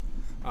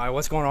All right,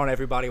 what's going on,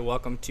 everybody?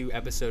 Welcome to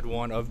episode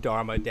 1 of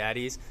Dharma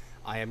Daddies.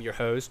 I am your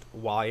host,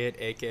 Wyatt,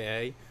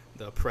 a.k.a.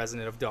 the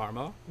president of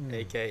Dharma,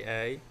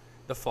 a.k.a.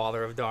 the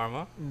father of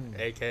Dharma,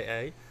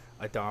 a.k.a.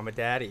 a Dharma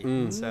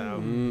Daddy.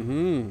 So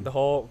the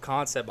whole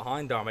concept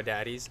behind Dharma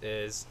Daddies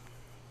is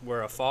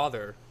we're a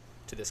father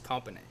to this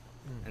company.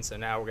 And so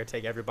now we're going to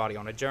take everybody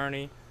on a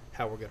journey,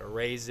 how we're going to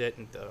raise it,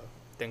 and the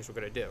things we're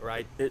going to do,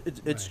 right?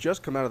 It's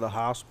just come out of the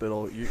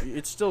hospital.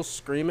 It's still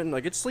screaming.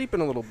 Like, it's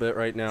sleeping a little bit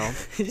right now.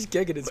 He's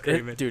kicking and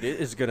screaming. Dude, it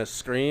is going to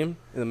scream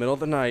in the middle of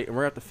the night, and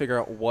we're going to have to figure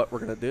out what we're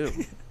going to do.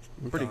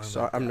 I'm pretty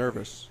excited. I'm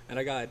nervous. And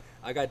I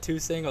got 2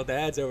 single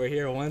dads over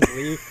here.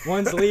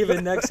 One's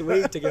leaving next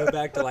week to go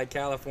back to, like,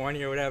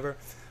 California or whatever.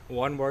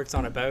 One works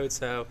on a boat.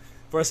 So,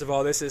 first of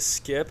all, this is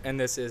Skip, and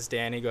this is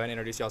Danny. Go ahead and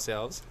introduce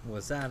yourselves.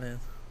 What's that, man?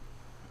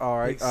 All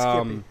right.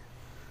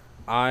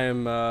 I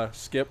am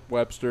Skip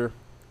Webster.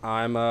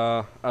 I'm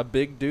a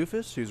big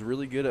doofus who's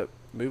really good at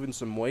moving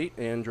some weight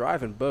and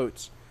driving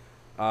boats.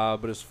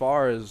 But as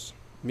far as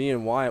me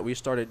and Wyatt, we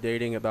started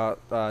dating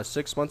about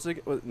 6 months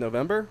ago,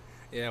 November.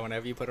 Yeah,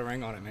 whenever you put a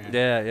ring on it, man.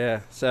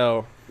 Yeah.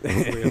 So,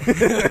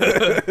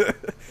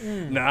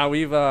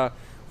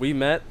 we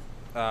met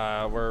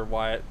where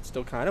Wyatt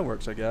still kind of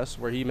works, I guess,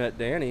 where he met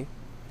Danny,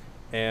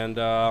 and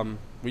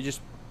we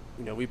just,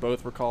 we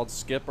both were called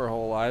Skip our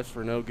whole lives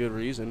for no good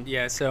reason.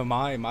 Yeah. So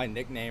my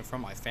nickname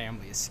from my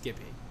family is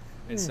Skippy.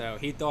 And so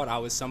he thought I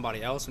was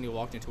somebody else when he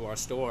walked into our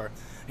store.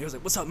 He was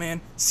like, "What's up,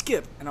 man?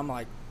 Skip." And I'm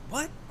like,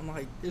 "What?" I'm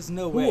like, "There's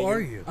no way." Who are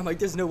you? I'm like,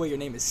 "There's no way your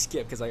name is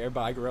Skip," because like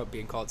everybody I grew up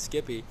being called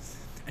Skippy.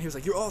 And he was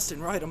like, "You're Austin,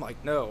 right?" I'm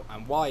like, "No,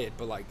 I'm Wyatt,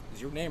 but like,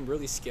 is your name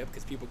really Skip?"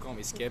 Because people call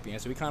me Skippy.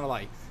 And so we kind of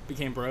like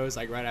became bros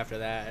like right after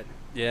that.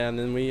 Yeah, and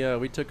then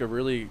we took a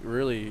really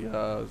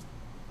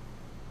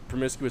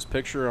promiscuous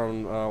picture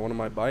on one of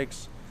my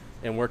bikes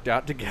and worked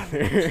out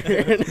together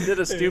and did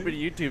a stupid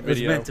YouTube video. It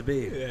was meant to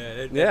be.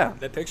 Yeah.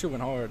 That picture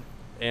went hard.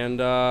 And,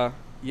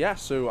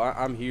 so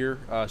I'm here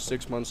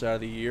 6 months out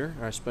of the year.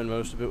 I spend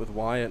most of it with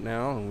Wyatt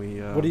now, and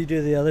we... What do you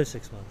do the other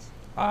 6 months?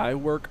 I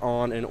work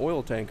on an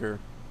oil tanker.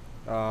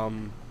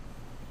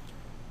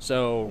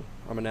 So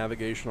I'm a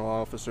navigational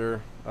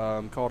officer,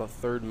 called a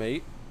third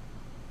mate,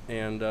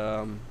 and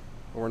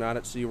we're not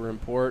at sea, we're in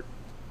port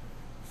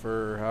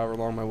for however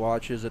long my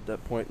watch is at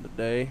that point in the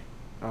day.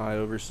 I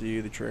oversee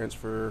the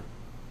transfer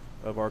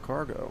of our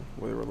cargo,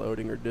 whether we're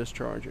loading or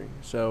discharging.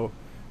 So...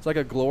 it's like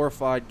a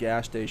glorified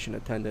gas station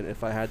attendant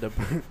if I had to.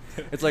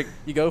 It's like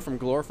you go from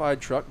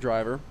glorified truck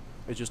driver,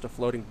 it's just a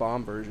floating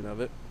bomb version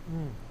of it,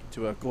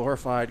 to a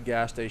glorified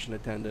gas station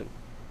attendant.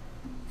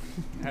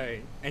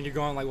 Hey, and you're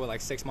going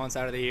like 6 months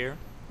out of the year?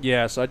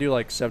 Yeah, so I do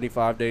like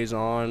 75 days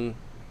on,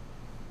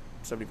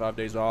 75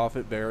 days off.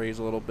 It varies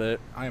a little bit.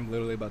 I am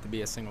literally about to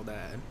be a single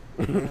dad.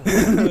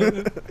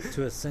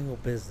 To a single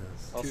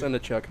business. I'll send a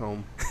check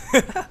home.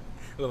 A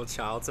little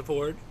child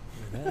support.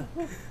 Yeah.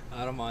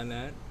 I don't mind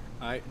that.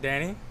 All right,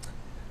 Danny?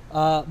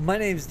 My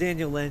name's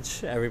Daniel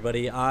Lynch,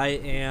 everybody. I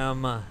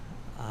am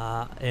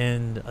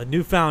a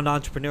newfound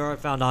entrepreneur. I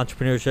found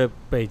entrepreneurship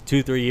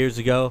 2-3 years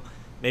ago,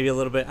 maybe a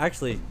little bit.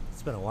 Actually,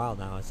 it's been a while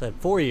now. I said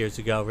 4 years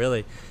ago,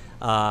 really.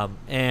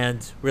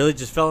 And really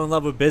just fell in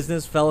love with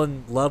business, fell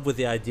in love with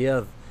the idea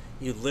of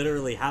you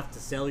literally have to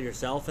sell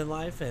yourself in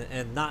life,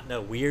 and not in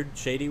a weird,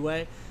 shady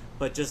way,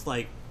 but just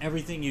like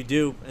everything you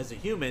do as a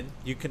human,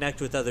 you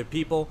connect with other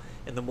people,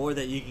 and the more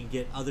that you can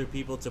get other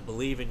people to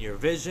believe in your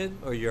vision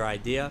or your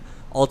idea,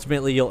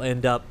 ultimately you'll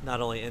end up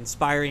not only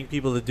inspiring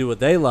people to do what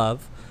they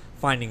love,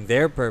 finding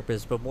their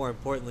purpose, but more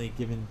importantly,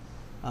 giving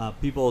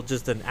people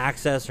just an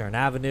access or an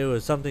avenue or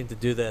something to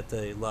do that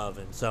they love.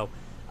 And so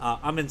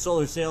I'm in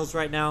solar sales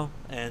right now,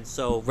 and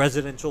so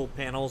residential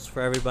panels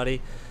for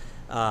everybody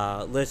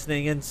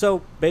listening. And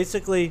so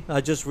basically I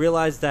just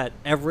realized that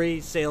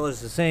every sale is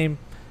the same.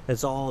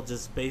 It's all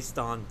just based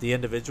on the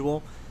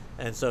individual.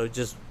 And so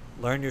just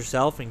learn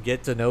yourself and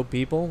get to know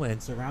people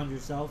and surround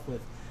yourself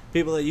with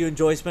people that you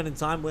enjoy spending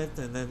time with.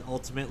 And then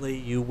ultimately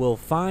you will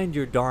find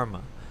your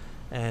Dharma.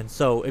 And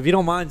so if you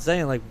don't mind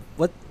saying,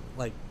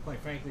 quite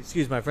frankly,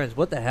 excuse my friends,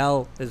 what the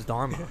hell is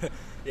Dharma?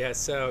 Yeah,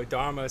 so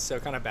Dharma,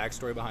 kind of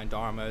backstory behind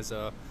Dharma is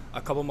a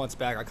couple months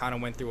back, I kind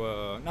of went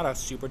through not a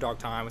super dark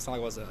time. It's not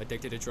like I was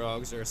addicted to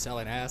drugs or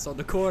selling ass on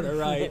the corner,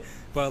 right?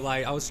 But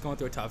I was going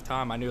through a tough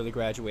time. I newly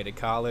graduated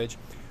college.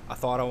 I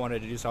thought I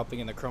wanted to do something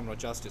in the criminal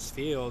justice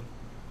field.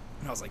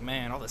 And I was like,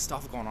 man, all this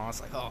stuff going on. It's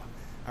like, oh,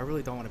 I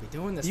really don't want to be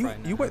doing this right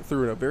now. You went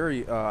through a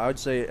very, I would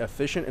say,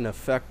 efficient and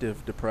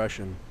effective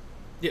depression.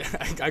 Yeah,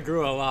 I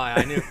grew a lot.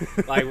 I knew,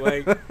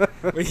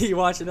 when you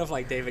watch enough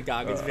David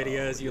Goggins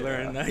videos, you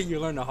learn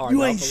the hard.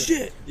 You ain't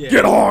shit. Yeah.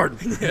 Get hard.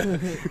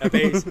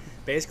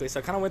 Basically, so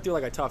I kind of went through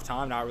a tough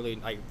time. Not really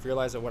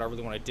realized what I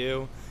really want to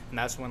do, and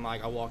that's when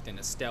I walked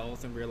into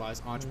stealth and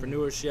realized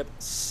entrepreneurship,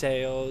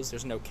 sales.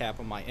 There's no cap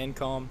on my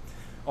income,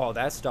 all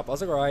that stuff. I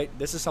was like, all right,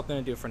 this is something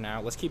to do for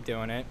now. Let's keep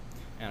doing it.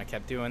 And I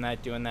kept doing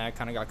that,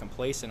 kind of got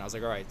complacent. I was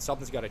like, all right,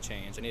 something's got to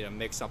change. I need to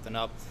mix something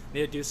up. I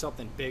need to do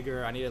something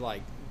bigger. I need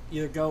to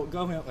either go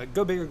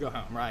big or go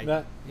home, right?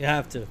 But you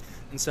have to.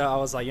 And so I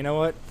was like, you know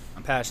what?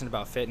 I'm passionate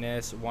about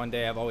fitness. One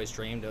day I've always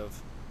dreamed of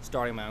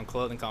starting my own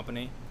clothing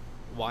company.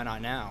 Why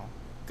not now?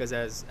 Because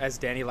as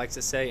Danny likes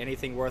to say,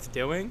 anything worth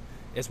doing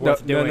is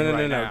worth doing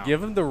right now.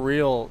 Give him the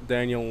real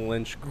Daniel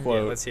Lynch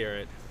quote. Yeah, let's hear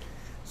it.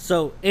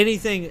 So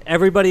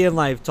everybody in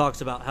life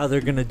talks about how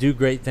they're going to do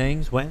great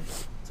things when?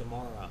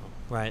 Tomorrow,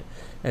 right?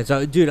 And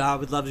so, dude, I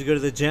would love to go to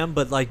the gym,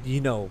 but, like,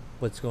 you know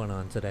what's going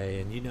on today,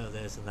 and you know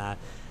this and that.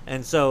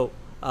 And so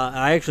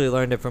I actually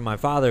learned it from my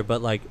father,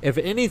 but, like, if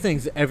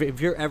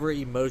you're ever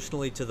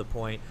emotionally to the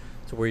point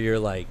to where you're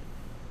like,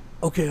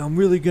 okay, I'm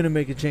really going to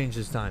make a change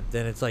this time,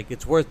 then it's like,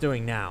 it's worth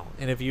doing now.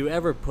 And if you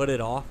ever put it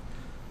off,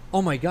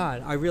 oh my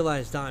God, I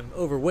realized I'm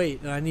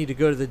overweight and I need to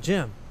go to the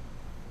gym.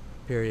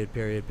 Period.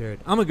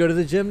 I'm going to go to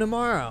the gym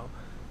tomorrow.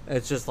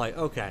 It's just like,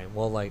 okay,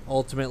 well, like,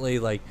 ultimately,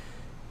 like,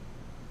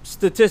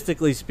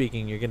 statistically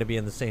speaking, you're going to be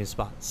in the same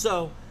spot.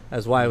 So,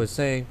 as why I was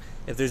saying,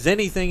 if there's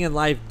anything in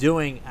life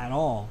doing at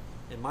all,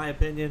 in my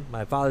opinion,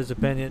 my father's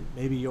opinion,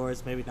 maybe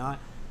yours, maybe not,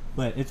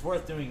 but it's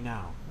worth doing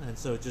now. And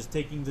so just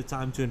taking the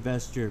time to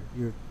invest your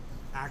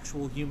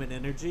actual human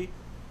energy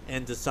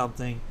into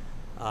something,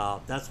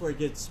 that's where it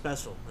gets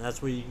special.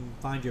 That's where you can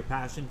find your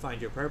passion, find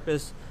your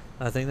purpose.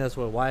 I think that's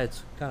what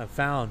Wyatt's kind of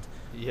found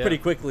pretty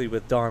quickly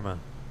with Dharma.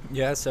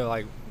 Yeah, so,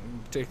 like,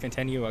 to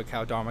continue, like,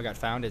 how Dharma got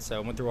founded, so I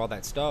went through all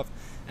that stuff,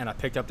 and I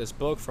picked up this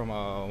book from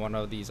one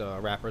of these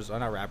rappers,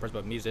 not rappers,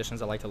 but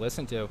musicians I like to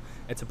listen to.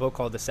 It's a book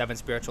called The 7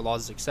 Spiritual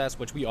Laws of Success,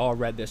 which we all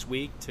read this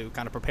week to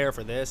kind of prepare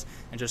for this,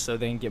 and just so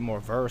they can get more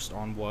versed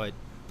on what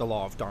the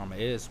law of Dharma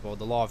is. Well,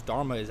 the law of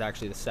Dharma is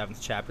actually the 7th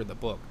chapter of the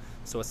book,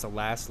 so it's the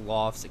last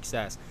law of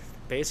success.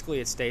 Basically,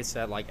 it states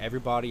that, like,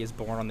 everybody is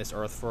born on this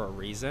earth for a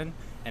reason,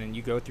 and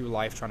you go through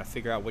life trying to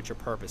figure out what your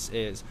purpose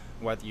is.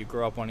 Whether you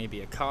grow up wanting to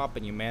be a cop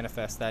and you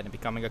manifest that in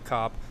becoming a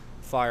cop,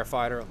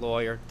 firefighter,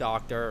 lawyer,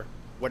 doctor,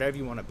 whatever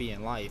you want to be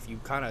in life, you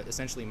kind of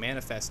essentially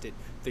manifest it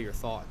through your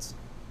thoughts.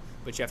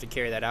 But you have to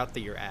carry that out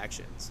through your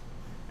actions.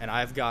 And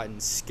I've gotten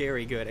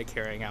scary good at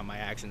carrying out my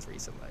actions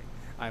recently,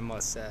 I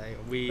must say.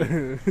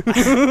 Is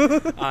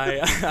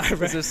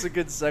this a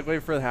good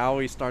segue for how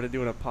we started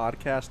doing a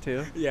podcast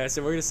too? Yeah,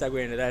 so we're going to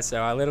segue into that.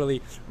 So I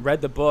literally read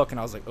the book and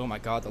I was like, oh my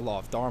God, the law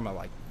of Dharma,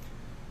 like,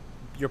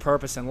 your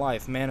purpose in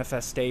life,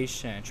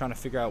 manifestation, trying to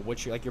figure out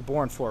what you're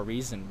born for a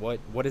reason.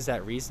 What is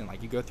that reason?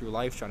 Like, you go through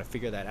life trying to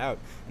figure that out.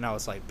 And I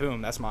was like,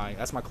 boom, that's my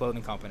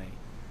clothing company.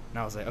 And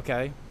I was like,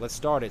 okay, let's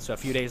start it. So a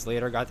few days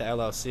later, got the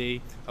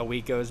LLC. A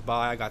week goes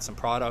by, I got some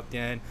product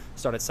in,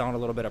 started selling a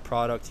little bit of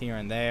product here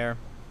and there.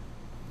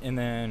 And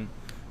then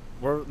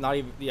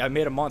I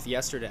made a month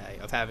yesterday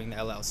of having the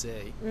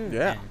LLC.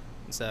 Yeah.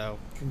 And so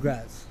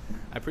Congrats.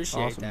 I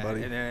appreciate Awesome, that.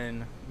 buddy. And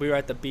then we were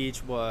at the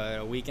beach,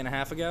 a week and a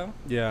half ago?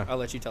 Yeah. I'll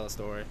let you tell a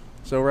story.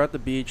 So we're at the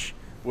beach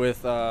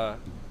with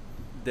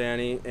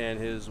Danny and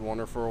his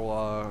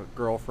wonderful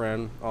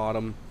girlfriend,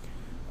 Autumn.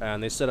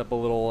 And they set up a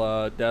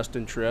little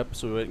Destin trip.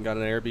 So we went and got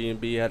an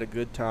Airbnb, had a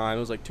good time. It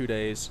was like 2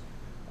 days,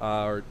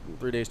 or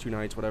 3 days, 2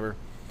 nights, whatever.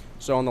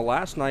 So on the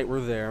last night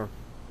we're there,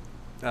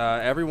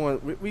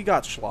 everyone, we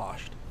got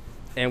sloshed.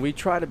 And we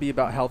try to be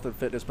about health and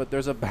fitness, but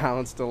there's a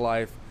balance to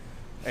life.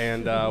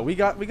 And we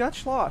got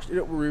sloshed.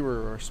 We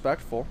were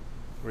respectful.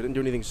 We didn't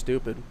do anything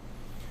stupid.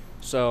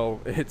 So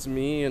it's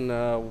me and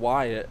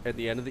Wyatt at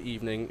the end of the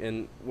evening.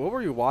 And what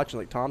were you watching?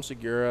 Like Tom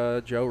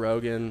Segura, Joe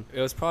Rogan? It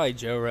was probably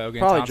Joe Rogan.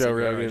 Probably Tom Joe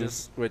Segura, Rogan,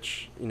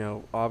 which, you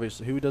know,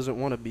 obviously, who doesn't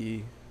want to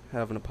be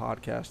having a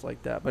podcast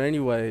like that? But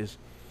anyways,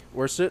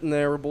 we're sitting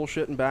there, we're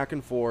bullshitting back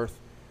and forth.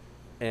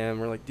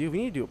 And we're like, dude, we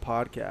need to do a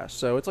podcast.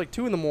 So it's like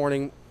 2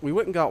 a.m. We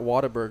went and got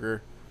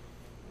Whataburger.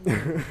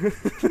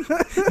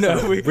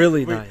 No,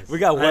 Really nice. We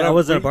got I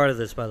wasn't a part of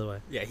this, by the way.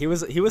 Yeah, he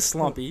was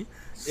slumpy.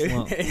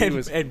 Slump.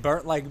 and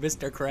burnt like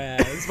Mr.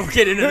 Krabs. We'll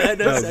get into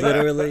that in a No, second.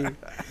 literally,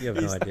 you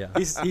have no idea.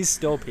 He's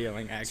still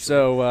peeling, actually.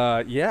 So,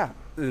 yeah.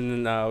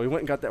 And then we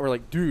went and got that. We're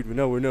like, dude,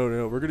 no. We're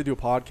going to do a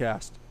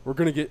podcast. We're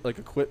going to get, like,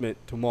 equipment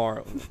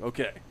tomorrow.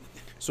 Okay.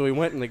 So we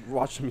went and, like,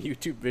 watched some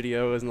YouTube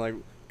videos and, like,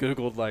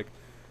 Googled, like,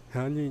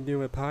 how do you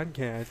do a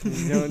podcast?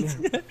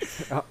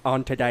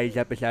 On today's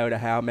episode of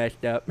How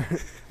Messed Up.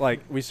 Like,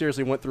 we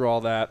seriously went through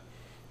all that.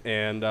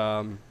 And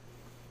a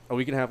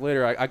week and a half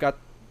later, I got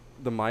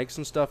the mics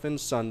and stuff in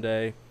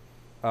Sunday.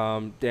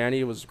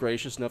 Danny was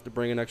gracious enough to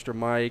bring an extra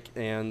mic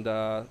and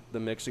the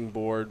mixing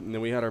board. And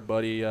then we had our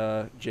buddy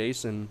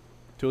Jason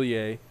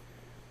Tullier,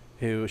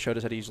 who showed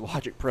us how to use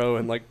Logic Pro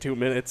in like 2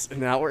 minutes. And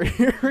now we're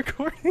here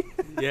recording.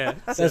 Yeah.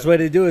 Best way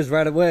to do is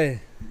right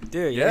away.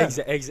 Dude, Yeah.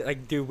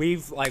 like, dude,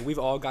 we've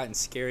all gotten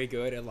scary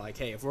good at, like,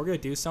 hey, if we're gonna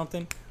do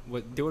something,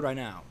 do it right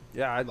now.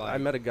 Yeah, I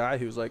Like- met a guy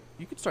who was like,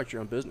 you could start your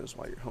own business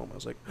while you're home. I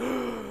was like,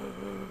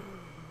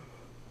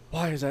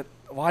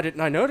 why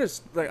didn't I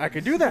notice like I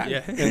could do that?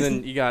 Yeah. And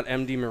then you got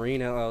MD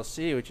Marine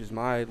LLC, which is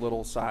my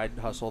little side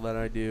hustle that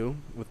I do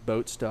with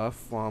boat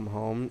stuff while I'm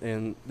home.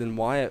 And then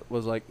Wyatt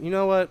was like, you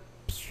know what?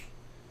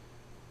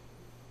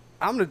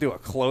 I'm going to do a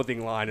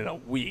clothing line in a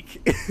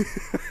week.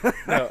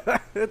 No.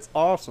 It's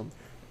awesome.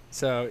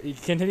 So you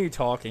continue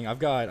talking. I've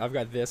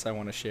got this I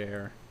want to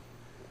share.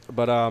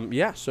 But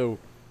yeah, so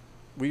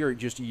we are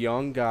just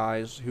young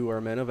guys who are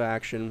men of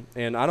action,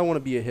 and I don't want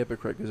to be a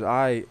hypocrite because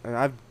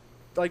I've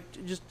like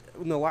just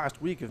in the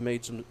last week have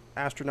made some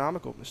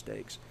astronomical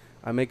mistakes.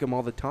 I make them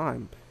all the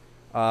time.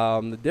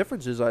 The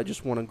difference is I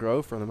just want to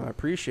grow from them. I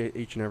appreciate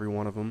each and every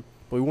one of them,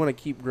 but we want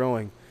to keep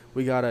growing.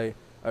 We got an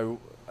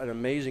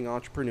amazing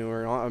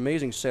entrepreneur, an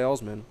amazing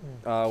salesman,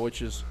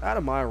 which is out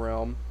of my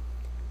realm.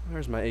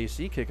 There's my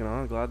AC kicking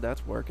on. I'm glad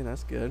that's working.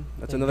 That's good.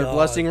 That's Thank another God.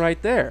 blessing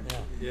right there.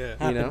 Yeah.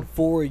 Happened know?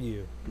 for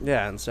you.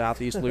 Yeah, in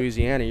Southeast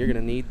Louisiana, you're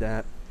gonna need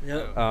that.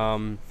 Yep.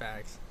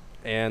 Facts.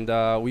 And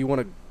we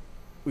want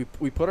to,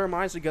 we put our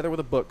minds together with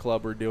a book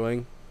club we're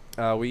doing.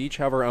 We each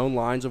have our own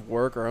lines of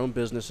work, our own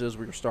businesses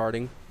we're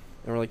starting,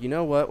 and we're like, you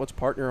know what? Let's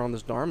partner on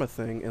this Dharma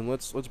thing, and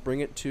let's bring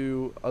it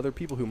to other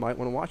people who might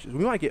want to watch it.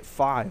 We might get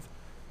five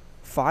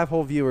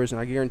whole viewers,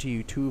 and I guarantee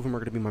you 2 of them are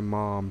going to be my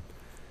mom,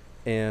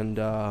 and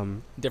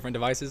Different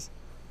devices.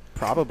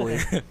 probably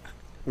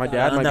my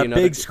dad on might that be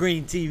another. big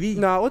screen TV.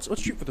 No,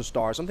 let's shoot for the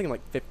stars. I'm thinking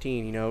like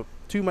 15. You know,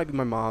 2 might be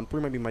my mom,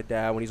 3 might be my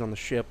dad when he's on the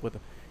ship with,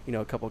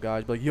 a couple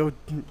guys. Be like, yo,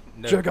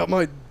 No. check out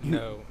my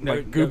No. my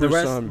No. goober The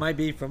rest son. might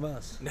be from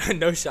us.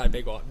 No shot.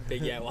 Big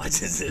yeah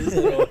watches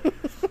this.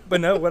 But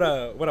no, what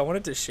I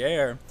wanted to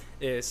share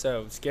is,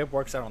 so Skip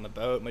works out on the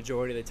boat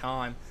majority of the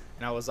time,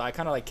 and I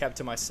kind of like kept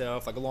to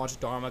myself, like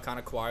launched Dharma kind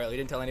of quietly,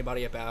 didn't tell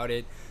anybody about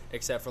it,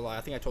 except for like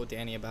I think I told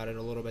Danny about it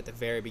a little bit at the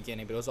very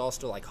beginning, but it was all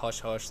still like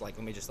hush hush, like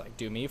let me just like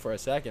do me for a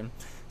second.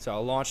 So I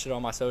launched it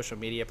on my social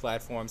media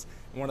platforms,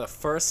 and one of the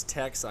first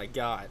texts I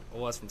got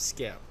was from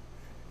Skip.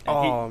 And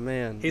Oh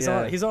man, he's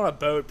yeah. on a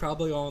boat,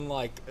 probably on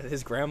like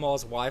his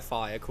grandma's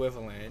Wi-Fi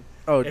equivalent.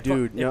 Oh, If-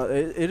 dude,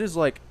 if- it is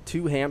like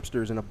 2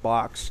 hamsters in a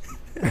box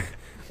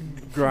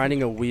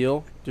grinding a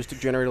wheel just to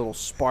generate a little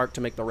spark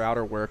to make the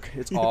router work.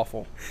 It's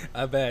awful.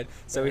 I bet.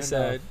 So Fair he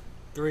said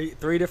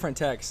three different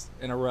texts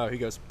in a row. He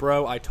goes,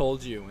 "Bro, I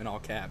told you," in all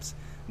caps.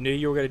 "Knew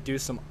you were gonna do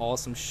some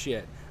awesome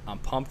shit. I'm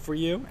pumped for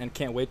you and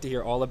can't wait to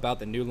hear all about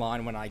the new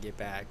line when I get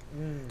back."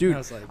 Dude, I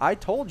was like- I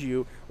told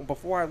you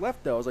before I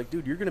left though. I was like,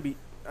 dude, you're gonna be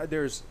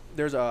there's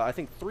I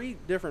think 3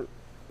 different.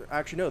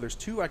 Actually, no, there's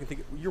 2. I can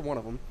think you're one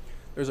of them.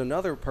 There's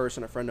another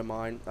person, a friend of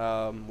mine.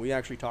 We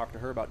actually talked to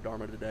her about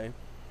Dharma today.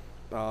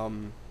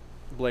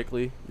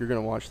 Blakely, you're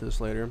gonna watch this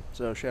later,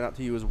 so shout out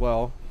to you as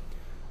well.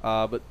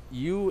 But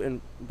you and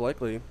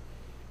Blakely,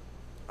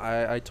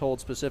 I told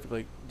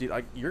specifically, dude,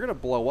 you're gonna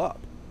blow up.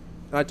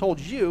 And I told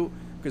you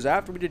because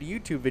after we did a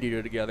YouTube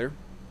video together,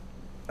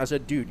 I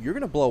said, dude, you're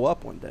gonna blow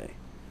up one day.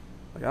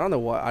 Like I don't know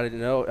what I didn't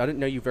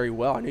know you very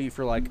well. I knew you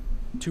for like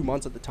 2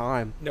 months at the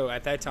time. No,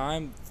 at that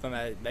time, from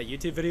that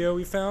YouTube video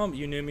we filmed,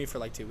 you knew me for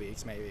like 2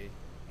 weeks, maybe.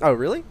 Oh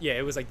really? Yeah,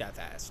 it was like that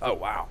fast. Oh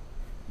wow.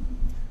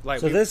 Like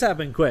So this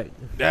happened quick.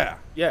 Yeah.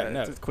 Yeah,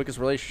 no. It's the quickest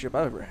relationship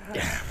I've ever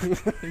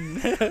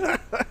had.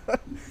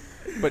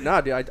 But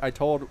nah, dude, I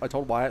told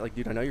Wyatt, like,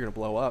 dude, I know you're gonna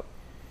blow up.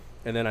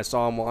 And then I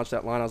saw him launch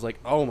that line. I was like,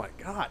 oh my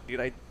god, dude,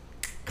 I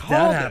called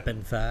That it.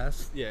 happened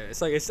fast. Yeah,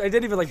 it's like I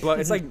didn't even like blow.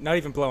 It's like not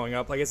even blowing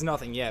up. Like it's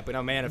nothing yet, but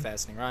I'm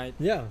manifesting, right?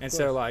 Yeah. And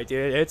so, like,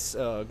 dude, it's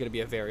gonna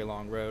be a very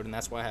long road, and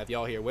that's why I have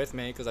y'all here with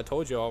me, because I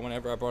told y'all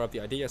whenever I brought up the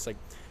idea, it's like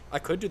I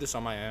could do this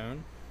on my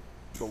own,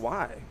 But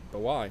why? but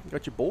why? You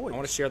got your boys. I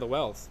want to share the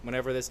wealth.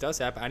 Whenever this does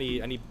happen, I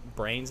need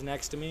brains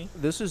next to me.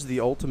 This is the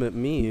ultimate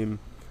meme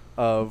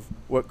of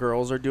what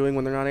girls are doing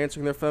when they're not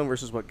answering their phone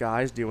versus what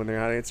guys do when they're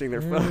not answering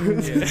their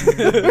phones.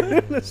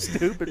 Yeah.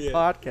 Stupid Yeah.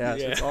 podcast.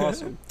 Yeah. It's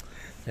awesome.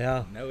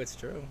 Yeah. No, it's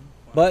true.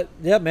 But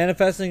yeah,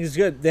 manifesting is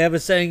good. They have a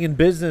saying in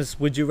business: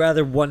 would you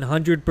rather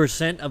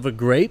 100% of a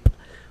grape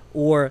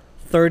or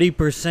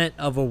 30%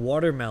 of a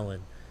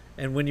watermelon?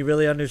 And when you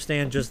really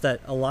understand just that,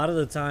 a lot of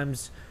the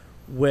times,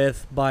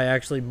 by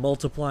actually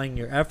multiplying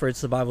your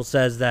efforts, the Bible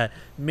says that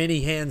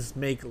many hands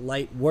make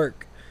light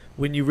work.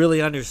 When you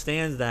really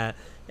understand that,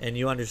 and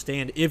you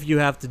understand if you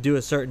have to do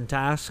a certain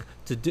task,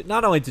 to do,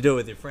 not only to do it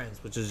with your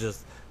friends, which is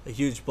just a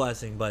huge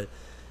blessing, but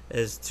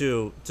is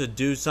to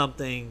do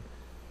something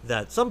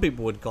that some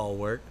people would call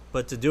work,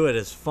 but to do it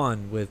as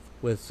fun with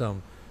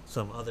some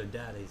other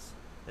daddies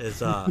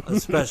is a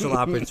special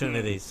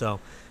opportunity.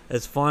 So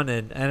it's fun,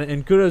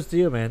 and kudos to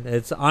you, man.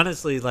 It's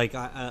honestly like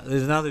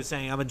there's another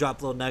saying. I'm gonna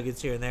drop little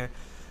nuggets here and there,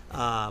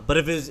 but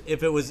if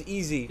it was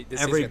easy, This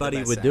is everybody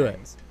the best would do it.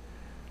 sayings.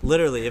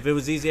 Literally, if it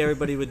was easy,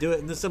 everybody would do it.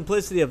 And the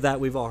simplicity of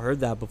that, we've all heard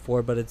that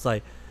before. But it's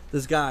like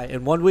this guy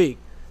in 1 week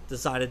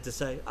decided to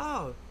say,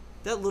 "Oh,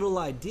 that little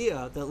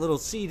idea, that little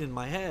seed in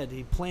my head,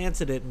 he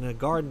planted it in a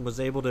garden, was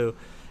able to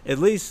at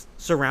least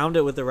surround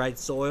it with the right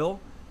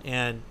soil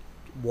and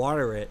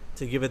water it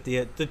to give it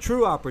the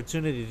true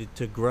opportunity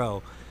to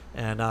grow."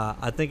 And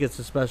I think it's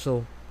a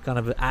special kind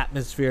of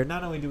atmosphere.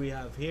 Not only do we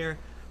have here,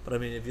 but I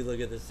mean, if you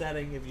look at the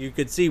setting, if you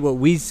could see what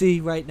we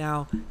see right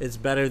now, it's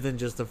better than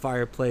just a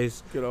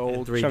fireplace. Good and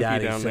old 3 Chunky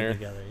daddies down sitting there.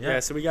 together. Yeah.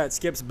 So we got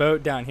Skip's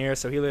boat down here.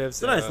 So he lives.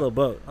 It's a nice little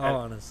boat. Oh, at-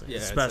 honestly, Yeah,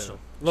 it's a special.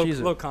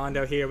 little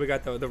condo here. We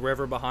got the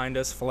river behind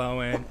us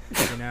flowing.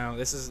 You know,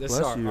 this is Bless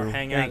our you.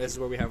 hangout. Thank This is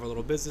where we have our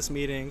little business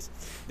meetings.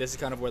 This is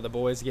kind of where the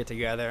boys get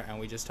together and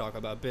we just talk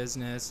about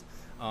business.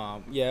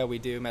 Yeah, we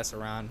do mess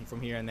around from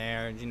here and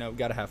there. You know,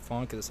 got to have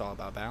fun because it's all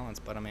about balance.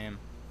 But I mean,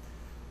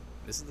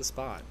 this is the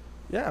spot.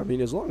 Yeah, I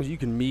mean, as long as you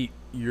can meet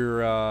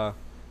your, as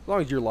long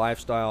as your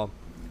lifestyle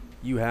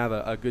you have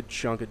a good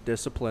chunk of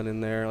discipline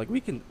in there. Like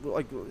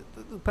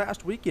the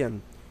past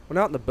weekend, went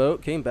out in the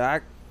boat, came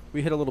back,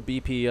 we hit a little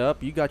BP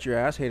up. You got your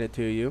ass handed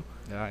to you.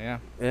 Yeah,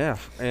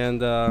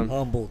 and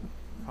Humbled.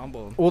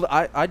 well,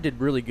 I did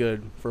really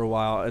good for a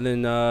while, and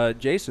then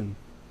Jason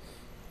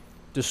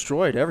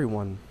destroyed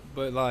everyone.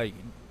 But like,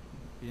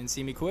 you didn't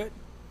see me quit.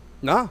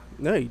 No,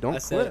 you don't I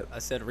quit.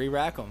 said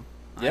re-rack them.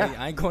 Yeah.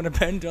 I ain't going to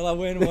bed until I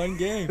win one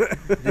game.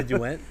 Did you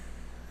win?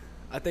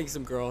 I think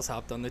some girls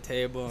hopped on the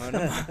table, and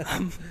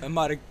I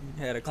might have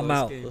had a close I'm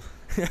out. game.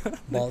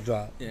 Ball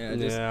drop. Yeah,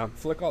 just Yeah.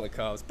 flick all the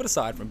cups. But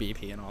aside from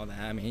BP and all that,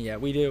 I mean, yeah,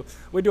 we do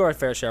our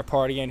fair share of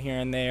partying here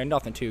and there.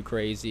 Nothing too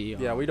crazy.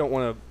 Yeah, we don't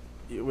want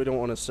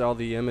to sell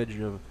the image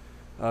of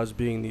us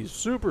being these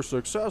super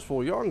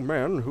successful young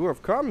men who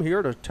have come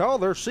here to tell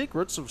their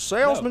secrets of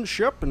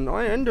salesmanship and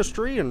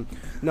industry. And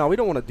no, we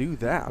don't want to do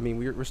that. I mean,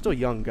 we're still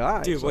young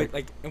guys. Dude,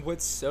 and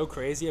what's so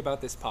crazy about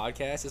this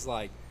podcast is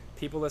like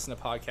people listen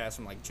to podcasts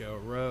from like Joe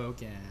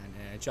Rogan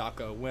and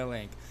Jocko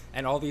Willink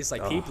and all these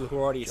like people who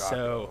are already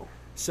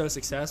so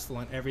successful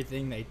in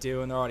everything they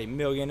do, and they're already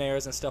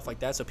millionaires and stuff like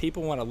that. So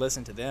people want to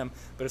listen to them,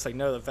 but it's like,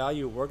 no, the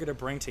value we're gonna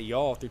bring to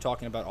y'all through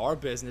talking about our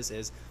business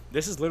is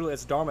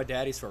it's Dharma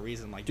Daddies for a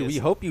reason. Like, we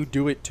hope you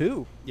do it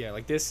too. Yeah,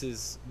 like this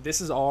is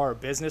our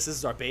business, this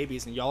is our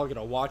babies, and y'all are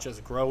gonna watch us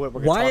grow it. We're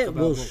gonna Wyatt talk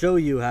about will show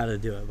you how to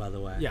do it, by the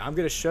way. Yeah, I'm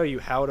gonna show you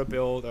how to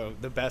build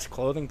the best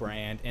clothing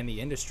brand in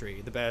the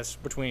industry, the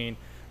best between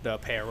the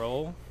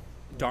apparel,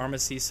 Dharma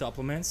C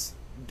supplements,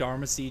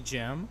 Dharma C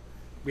gym.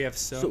 We have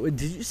So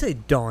did you say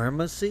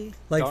Dharmacy?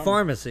 Like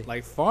pharmacy?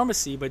 Like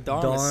pharmacy, but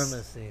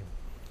Dharmacy.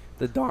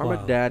 The Dharma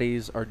Wow.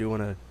 Daddies are doing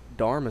a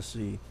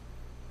Dharmacy,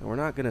 and we're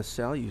not going to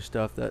sell you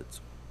stuff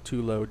that's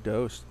too low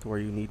dose to where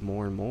you need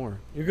more and more.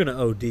 You're gonna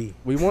OD.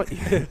 We want.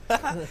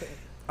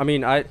 I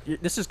mean,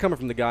 this is coming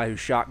from the guy who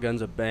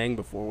shotguns a bang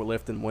before we're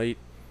lifting weight.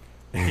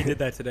 He did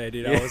that today,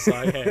 dude. I was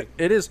like, hey.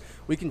 It is.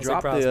 We can I was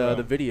drop like, proud,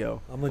 the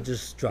video. I'm gonna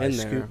just try In to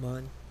there. scoop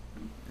mine.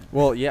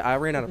 Well, yeah, I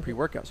ran out of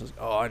pre-workout, so I was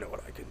like, oh, I know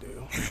what I can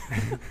do.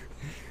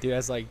 Dude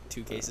has like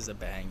 2 cases of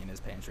Bang in his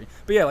pantry.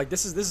 But yeah, like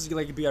this is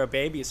like be our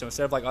baby. So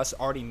instead of like us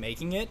already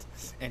making it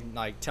and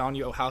like telling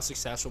you how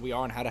successful we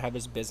are and how to have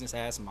this business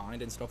ass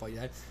mind and stuff like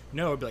that,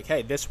 no, it'd be like,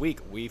 hey, this week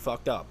we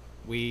fucked up.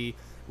 We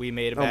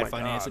made a Oh bad my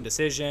financial God.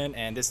 decision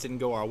and this didn't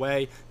go our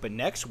way. But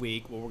next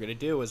week, what we're gonna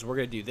do is we're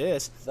gonna do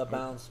this, The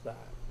bounce back.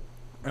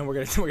 and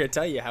we're gonna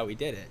tell you how we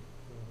did it.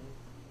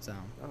 So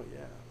Oh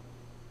yeah.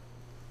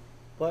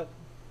 But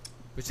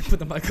we should put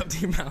the mic up to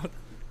your mouth.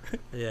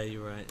 yeah,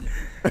 you're right.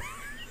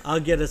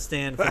 I'll get a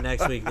stand for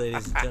next week,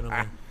 ladies and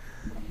gentlemen.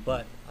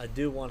 But I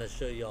do want to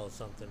show y'all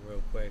something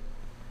real quick.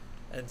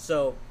 And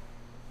so,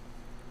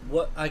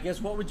 what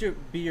would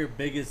be your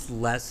biggest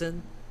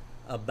lesson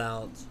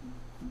about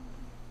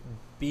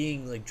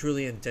being like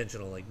truly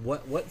intentional? Like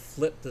what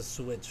flipped the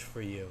switch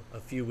for you a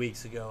few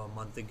weeks ago, a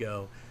month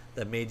ago,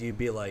 that made you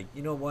be like,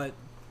 you know what?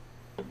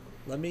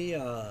 Let me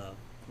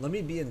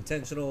be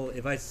intentional.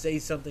 If I say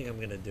something, I'm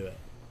gonna do it.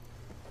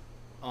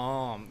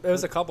 There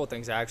was a couple of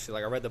things actually.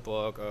 Like I read the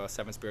book,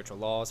 7 Spiritual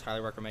Laws.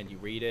 Highly recommend you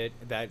read it.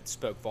 That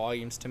spoke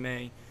volumes to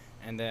me.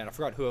 And then I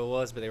forgot who it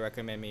was, but they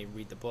recommended me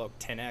read the book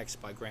 10X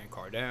by Grant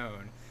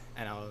Cardone.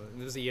 And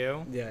was it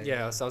you?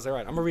 Yeah. So I was like, all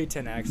right, I'm gonna read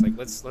 10X. Like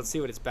let's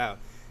see what it's about.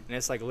 And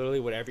it's like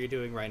literally whatever you're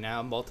doing right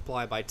now,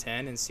 multiply by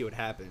 10 and see what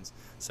happens.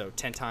 So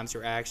 10 times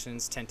your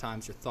actions, 10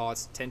 times your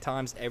thoughts, 10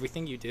 times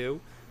everything you do,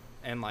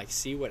 and like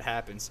see what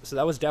happens. So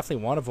that was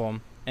definitely one of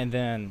them. And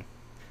then,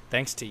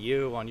 thanks to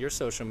you on your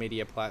social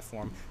media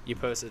platform, you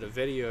posted a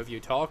video of you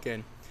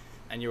talking,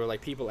 and you were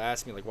like, people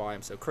ask me like why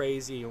I'm so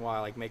crazy and why I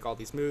like make all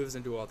these moves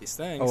and do all these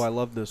things. Oh, I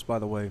love this, by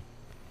the way.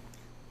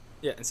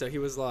 Yeah, and so he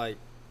was like,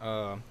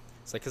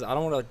 it's like, because I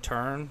don't want to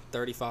turn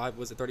 35.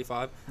 Was it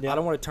 35? Yeah. I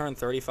don't want to turn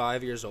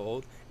 35 years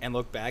old and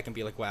look back and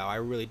be like, wow, I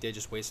really did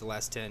just waste the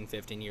last 10,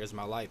 15 years of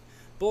my life.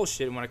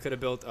 Bullshit, when I could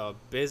have built a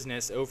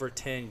business over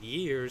 10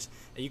 years.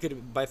 And you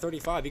could, by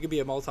 35, you could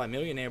be a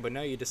multimillionaire, but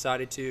no, you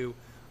decided to,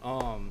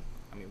 I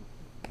mean,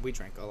 we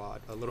drank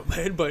a little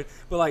bit, but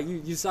like,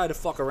 you decided to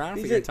fuck around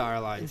for your entire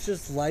life. It's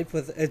just life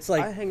with. It's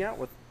like I hang out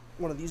with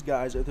one of these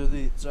guys.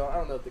 So I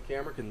don't know if the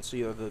camera can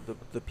see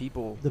the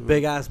people. the who-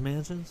 big ass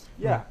mansions.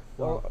 Yeah.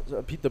 Wow.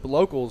 Well, the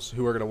locals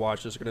who are going to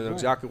watch this are going to know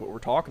exactly what we're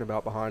talking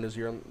about behind us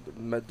here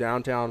in the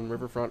downtown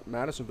riverfront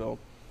Madisonville.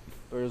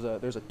 There's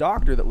a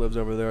doctor that lives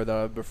over there that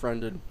I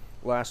befriended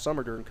last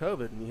summer during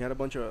COVID, and he had a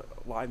bunch of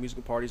live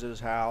musical parties at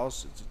his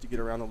house to get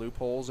around the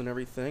loopholes and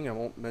everything. I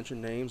won't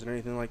mention names and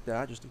anything like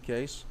that, just in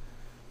case.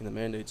 And the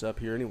mandate's up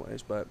here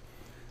anyways, but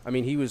I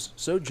mean, he was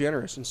so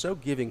generous and so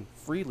giving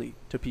freely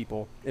to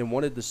people and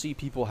wanted to see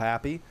people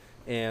happy,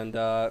 and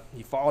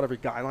he followed every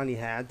guideline he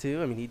had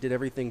to. I mean, he did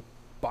everything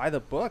by the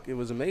book. It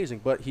was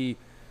amazing, but he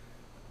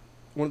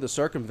wanted to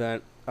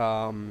circumvent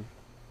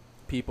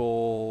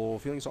people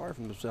feeling sorry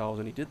for themselves,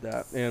 and he did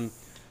that. And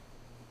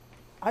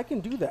I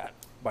can do that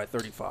by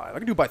 35. I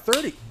can do it by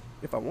 30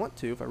 if I want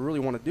to, if I really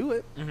want to do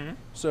it. Mm-hmm.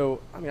 So,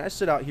 I mean, I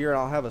sit out here and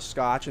I'll have a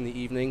scotch in the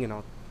evening and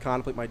I'll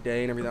contemplate my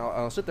day and everything.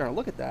 I'll sit there and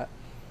look at that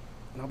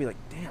and I'll be like,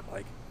 damn,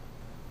 like,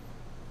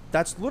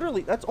 That's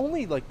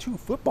only like 2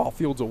 football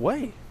fields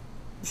away.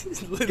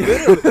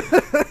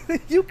 Literally.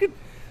 You could,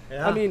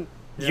 Yeah. I mean,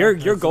 your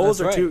that's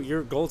goals are right.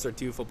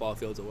 2 football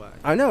fields away.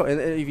 I know, and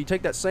if you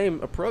take that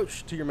same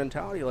approach to your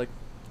mentality, like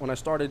when I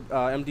started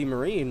MD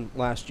Marine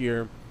last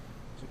year,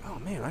 it's like, oh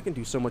man, I can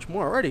do so much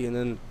more already,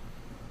 and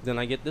then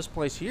I get this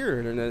place here,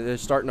 and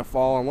it's starting to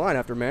fall in line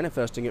after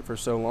manifesting it for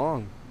so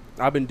long.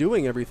 I've been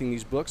doing everything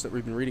these books that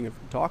we've been reading and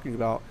talking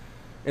about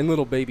in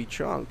little baby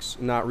chunks,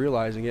 and not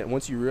realizing it. And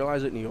once you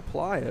realize it and you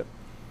apply it,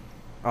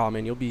 oh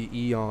man, you'll be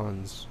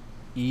eons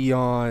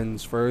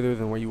further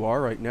than where you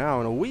are right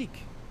now in a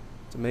week.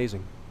 It's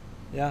amazing.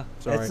 Yeah,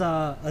 Sorry. it's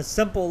a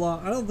simple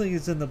law. I don't think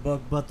it's in the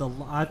book, but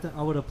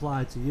I would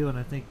apply it to you, and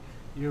I think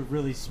you're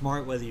really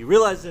smart, whether you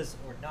realize this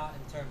or not.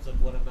 In terms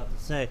of what I'm about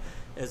to say,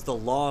 is the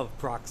law of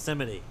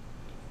proximity.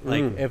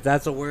 Like, if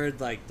that's a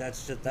word, like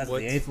that's the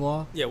 8th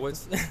law. Yeah,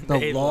 what's The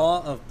eighth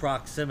law of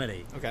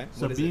proximity. Okay.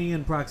 So what is being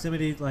in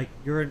proximity, like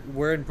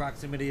we're in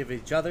proximity of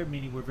each other,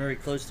 meaning we're very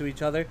close to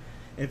each other.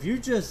 If you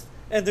just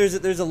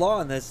there's a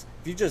law in this.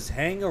 If you just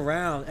hang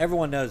around,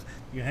 everyone knows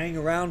you hang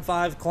around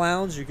 5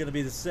 clowns, you're going to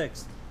be the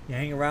 6th. You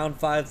hang around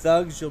 5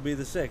 thugs, you'll be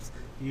the 6th.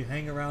 You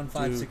hang around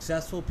 5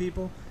 successful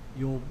people,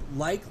 you'll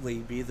likely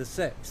be the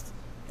 6th.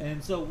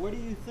 And so, what do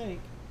you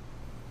think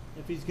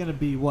if he's going to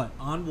be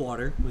on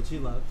water, which he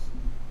loves?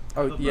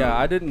 Oh yeah,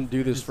 I didn't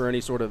do this for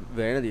any sort of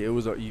vanity. It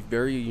was a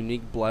very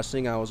unique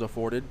blessing I was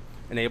afforded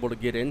and able to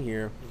get in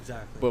here.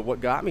 Exactly. But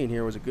what got me in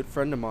here was a good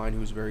friend of mine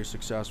who's very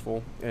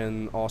successful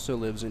and also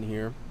lives in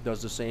here,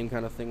 does the same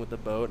kind of thing with the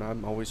boat, and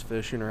I'm always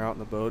fishing or out in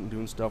the boat and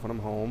doing stuff when I'm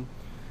home.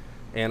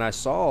 And I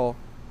saw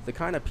the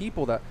kind of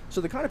people that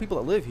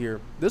live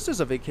here, this is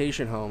a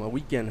vacation home, a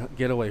weekend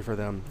getaway for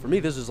them. For me,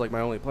 this is like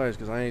my only place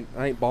because I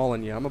ain't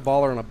balling yet. I'm a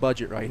baller on a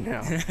budget right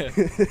now.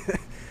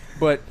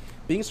 But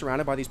being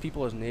surrounded by these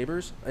people as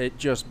neighbors, it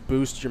just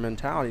boosts your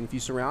mentality. And if you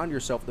surround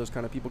yourself with those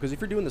kind of people, because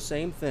if you're doing the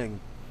same thing,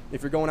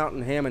 if you're going out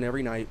and hamming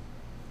every night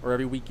or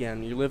every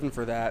weekend, you're living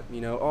for that,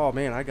 oh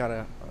man, I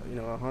got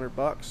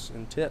 $100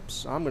 in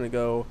tips. I'm going to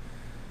go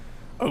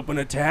open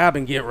a tab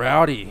and get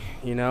rowdy.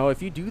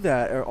 If you do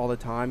that all the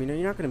time, you're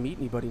not going to meet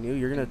anybody new.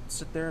 You're going to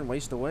sit there and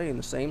waste away in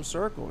the same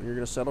circle, and you're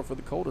going to settle for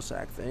the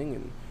cul-de-sac thing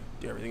and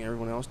do everything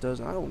everyone else does.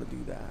 And I don't want to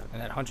do that.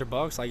 And that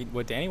 $100, like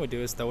what Danny would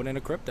do, is throw it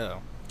into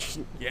crypto.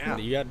 Yeah.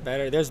 You got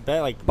better. There's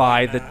better, like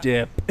Buy the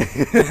dip.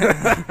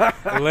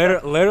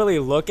 literally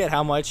look at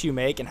how much you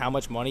make and how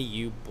much money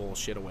you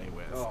bullshit away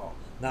with. Oh.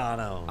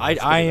 No.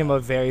 I am a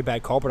very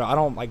bad culprit. I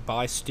don't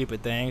buy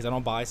stupid things. I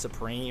don't buy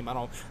Supreme. I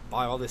don't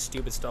buy all this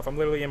stupid stuff. I'm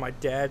literally in my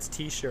dad's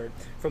T-shirt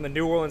from the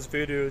New Orleans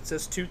Voodoo. It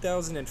says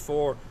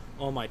 2004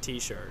 on my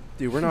T-shirt.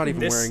 Dude, we're not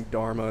even wearing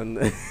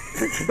Dharma.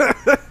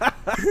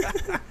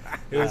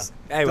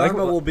 Hey,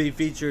 Dharma will be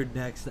featured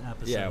next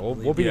episode. Yeah,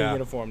 we'll be in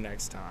uniform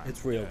next time.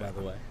 It's real, by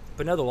the way.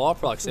 But no, the law of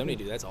proximity,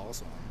 dude, that's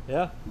awesome.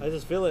 Yeah, I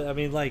just feel it. I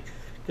mean,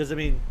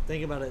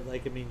 think about it.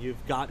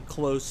 You've got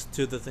close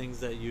to the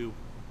things that you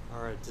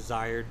are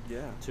desired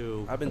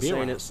to. I've been be saying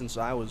around. it since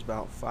I was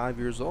about 5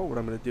 years old. What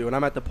I'm going to do, and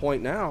I'm at the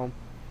point now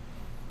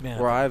Man,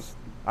 where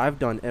I've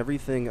done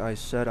everything I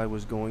said I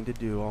was going to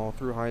do all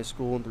through high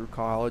school and through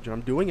college, and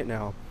I'm doing it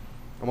now.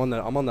 I'm on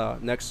the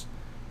next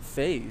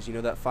phase.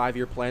 That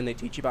 5-year plan they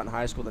teach you about in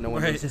high school that no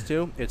one listens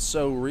to. It's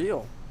so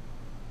real,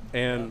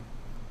 and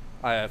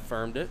I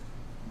affirmed it,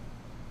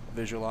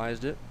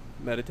 visualized it,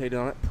 meditated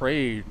on it,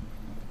 prayed.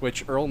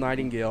 Which Earl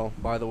Nightingale,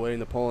 by the way,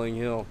 Napoleon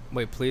Hill.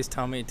 Wait, please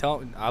tell.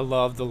 I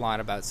love the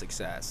line about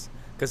success,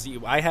 because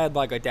I had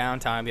like a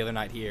downtime the other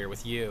night here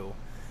with you,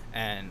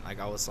 and I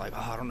was like,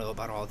 I don't know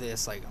about all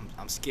this. Like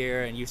I'm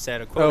scared, and you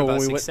said a quote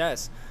about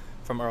success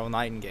from Earl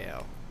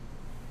Nightingale.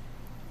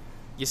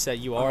 You said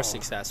you are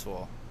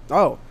successful.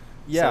 Oh,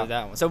 yeah. So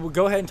that one. So we'll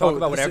go ahead and talk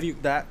about whatever you.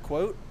 That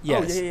quote.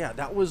 Yes. Oh yeah.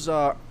 That was.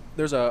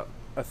 There's a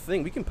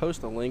thing. We can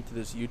post a link to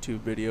this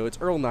YouTube video. It's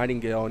Earl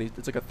Nightingale, and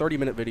it's like a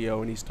 30-minute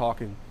video, and he's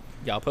talking.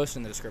 Yeah, I'll post it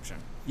in the description.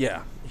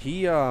 Yeah.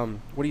 He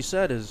what he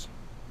said is,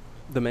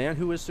 the man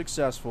who is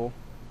successful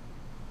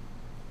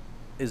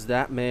is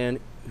that man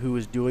who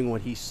is doing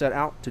what he set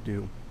out to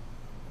do.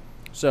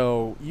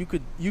 So you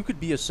could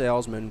be a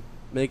salesman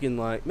making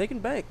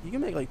bank. You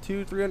can make like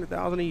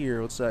 $200,000-$300,000 a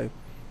year, let's say,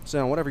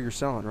 selling whatever you're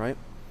selling, right?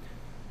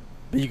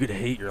 But you could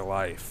hate your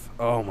life.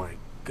 Oh my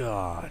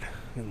God.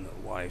 And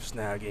the wife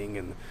snagging,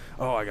 and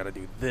I gotta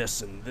do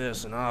this and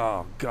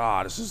oh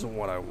God, this isn't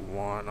what I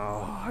want.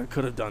 I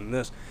could have done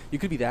this. You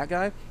could be that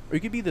guy, or you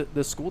could be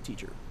the school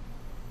teacher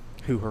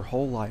who her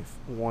whole life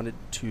wanted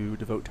to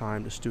devote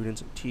time to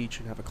students and teach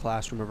and have a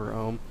classroom of her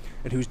own,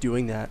 and who's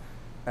doing that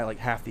at like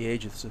half the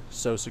age of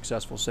so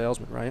successful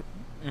salesman, right?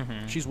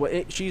 Mm-hmm.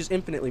 She's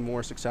infinitely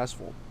more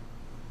successful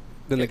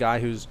than the guy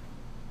who's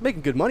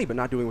making good money but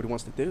not doing what he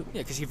wants to do.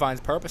 Yeah, because she finds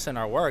purpose in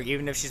our work,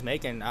 even if she's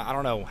making, I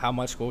don't know how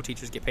much school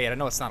teachers get paid. I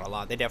know it's not a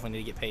lot. They definitely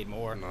need to get paid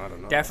more. I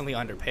don't know. Definitely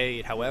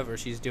underpaid. However,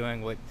 she's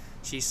doing what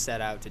she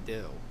set out to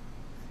do.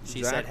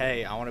 She said,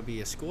 hey, I want to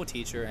be a school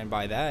teacher, and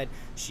by that,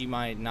 she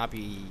might not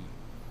be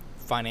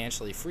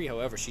financially free.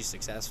 However, she's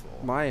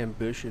successful. My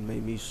ambition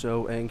made me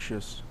so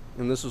anxious.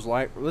 And this is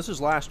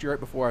last year, right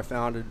before I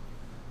founded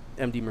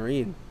MD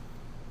Marine,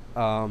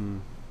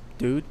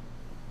 dude,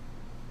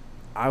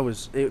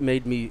 it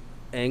made me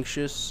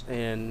anxious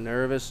and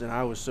nervous, and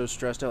I was so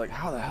stressed out, like,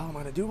 how the hell am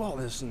I going to do all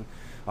this? And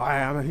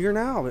I'm here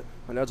now. But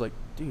my dad's like,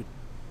 dude,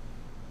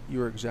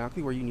 you are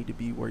exactly where you need to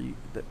be,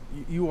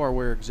 you are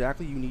where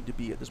exactly you need to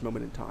be at this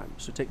moment in time.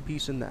 So take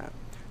peace in that.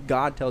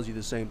 God tells you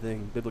the same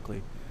thing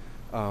biblically.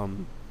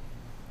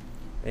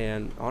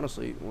 And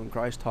honestly, when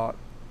Christ taught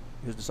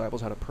his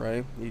disciples how to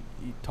pray, he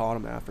taught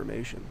them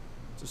affirmation.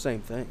 It's the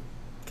same thing.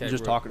 Okay, He's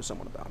just talking to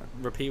someone about it.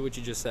 Repeat what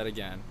you just said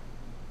again.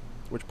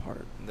 Which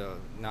part?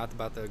 Not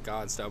about the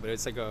God stuff, but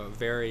it's like a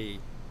very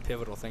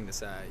pivotal thing to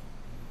say.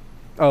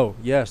 Oh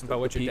yes, But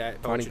what your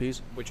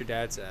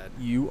dad said.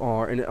 You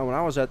are, and when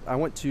I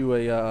went to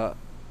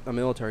a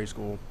military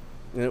school,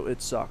 and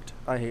it sucked.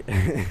 I hate,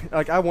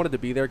 like I wanted to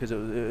be there because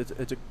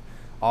it's a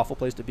awful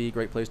place to be,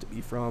 great place to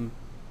be from.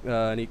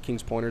 Any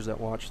Kings Pointers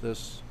that watch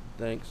this,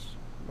 thanks,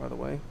 by the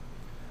way.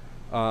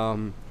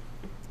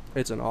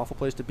 It's an awful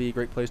place to be,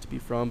 great place to be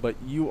from, but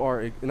you are,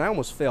 and I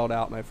almost failed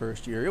out my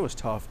first year. It was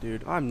tough,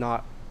 dude. I'm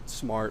not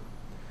smart.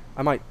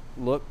 I might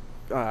look,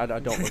 I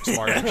don't look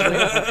smart, actually.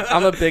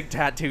 I'm a big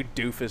tattooed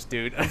doofus,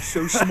 dude. I'm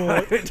so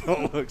smart. I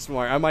don't look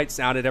smart. I might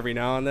sound it every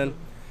now and then,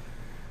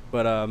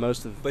 but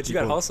But you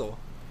got hustle.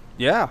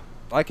 Yeah,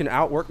 I can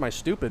outwork my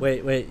stupid.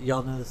 Wait,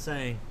 y'all know the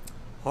saying,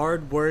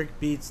 hard work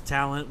beats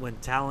talent when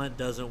talent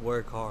doesn't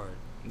work hard.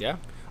 Yeah.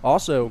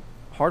 Also,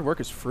 hard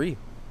work is free.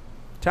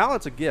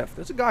 Talent's a gift.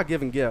 It's a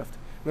God-given gift.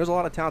 There's a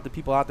lot of talented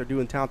people out there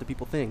doing talented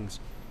people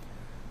things.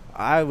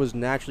 I was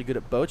naturally good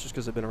at boats just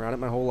because I've been around it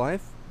my whole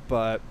life.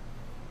 But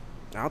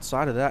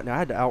outside of that, I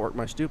had to outwork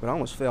my stupid. I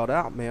almost failed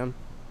out, man.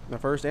 My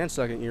first and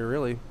second year,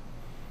 really.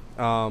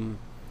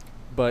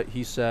 But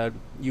he said,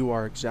 you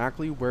are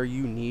exactly where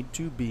you need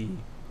to be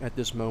at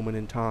this moment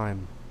in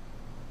time.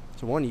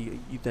 So one,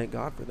 you thank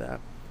God for that,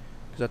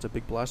 because that's a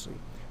big blessing.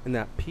 And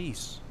that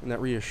peace and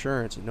that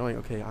reassurance and knowing,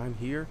 okay, I'm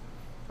here.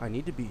 I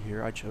need to be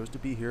here. I chose to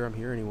be here. I'm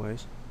here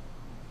anyways.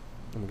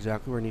 I'm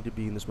exactly where I need to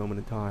be in this moment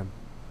in time.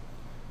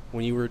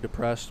 When you were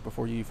depressed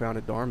before you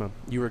founded Dharma,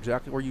 you were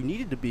exactly where you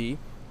needed to be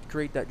to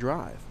create that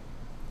drive.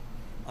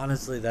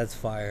 Honestly, that's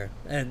fire.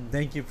 And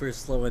thank you for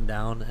slowing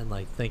down and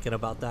like thinking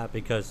about that,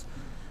 because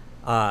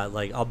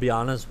like I'll be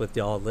honest with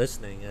y'all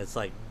listening, it's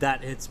like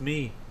that hits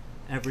me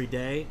every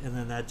day, and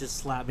then that just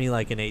slapped me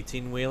like an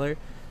 18-wheeler,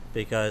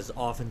 because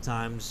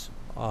oftentimes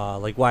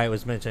like Wyatt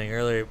was mentioning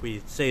earlier,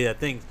 we say that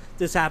things,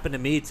 this happened to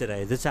me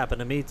today, this happened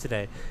to me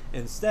today.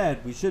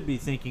 Instead, we should be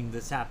thinking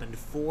this happened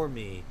for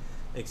me,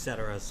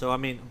 etc. So I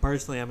mean,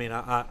 personally,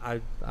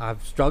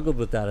 I've struggled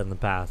with that in the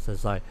past.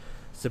 It's like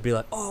to be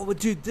like, oh, well,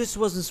 dude, this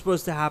wasn't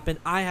supposed to happen.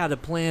 I had a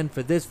plan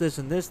for this,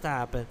 and this to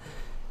happen.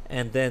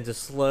 And then to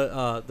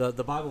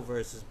the Bible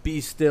verse is, be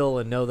still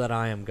and know that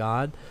I am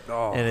God.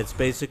 Oh. And it's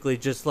basically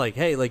just like,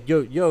 hey, like,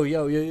 yo,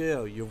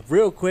 you're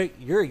real quick.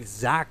 You're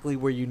exactly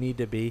where you need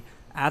to be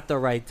at the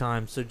right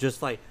time. So just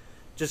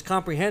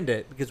comprehend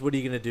it, because what are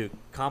you going to do?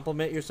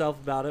 Compliment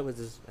yourself about it, which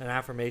is an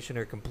affirmation,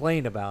 or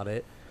complain about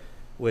it,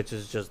 which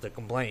is just a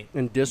complaint.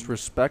 And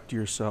disrespect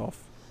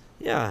yourself.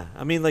 Yeah,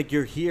 I mean, like,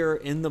 you're here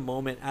in the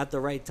moment at the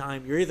right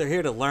time. You're either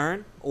here to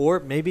learn, or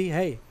maybe,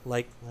 hey,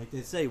 like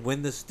they say,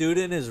 when the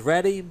student is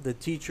ready, the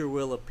teacher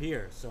will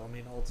appear. So, I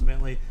mean,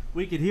 ultimately,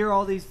 we could hear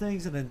all these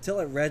things, and until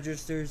it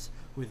registers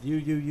with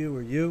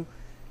you,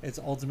 it's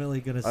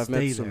ultimately going to stay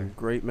there. I've met some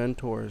great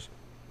mentors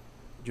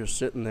just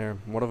sitting there.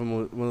 One of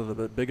them, one of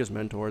the biggest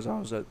mentors, I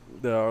was at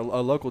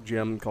a local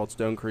gym called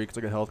Stone Creek. It's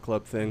like a health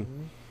club thing.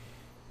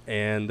 Mm-hmm.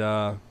 And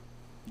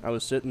I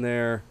was sitting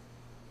there.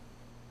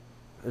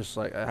 It's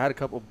like I had a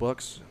couple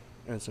books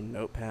and some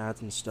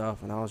notepads and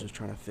stuff, and I was just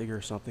trying to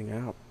figure something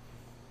out.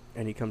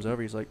 And he comes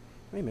over. He's like,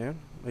 "Hey, man,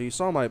 you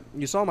saw my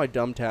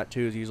dumb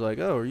tattoos." He's like,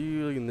 "Oh, are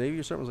you in the Navy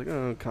or something?" I was like,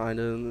 "Oh, kind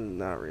of,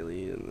 not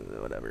really,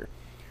 whatever."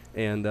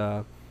 And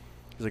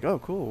he's like, "Oh,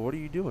 cool. What are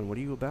you doing? What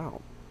are you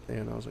about?"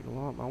 And I was like,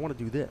 "Well, I want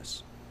to do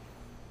this."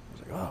 I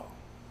was like, "Oh,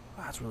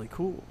 that's really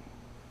cool.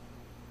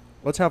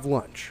 Let's have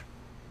lunch.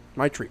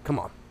 My treat. Come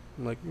on."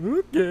 I'm like,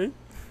 "Okay."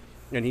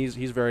 And he's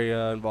very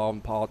involved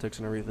in politics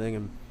and everything.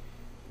 And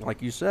like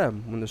you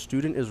said, when the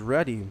student is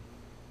ready,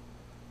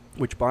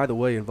 which, by the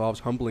way,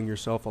 involves humbling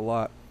yourself a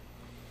lot.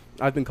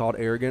 I've been called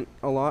arrogant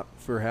a lot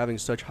for having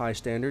such high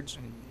standards.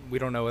 We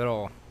don't know it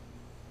all.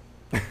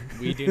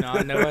 We do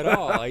not know it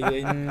all. Like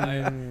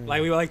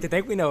we like to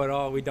think we know it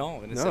all. We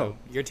don't. And no. So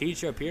your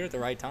teacher appeared at the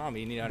right time.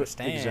 You need to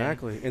understand.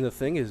 Exactly. And the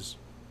thing is,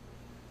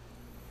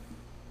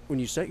 when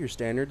you set your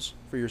standards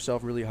for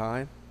yourself really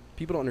high,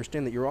 people don't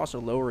understand that you're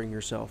also lowering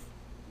yourself.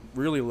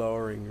 Really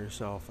lowering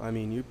yourself. I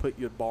mean, you put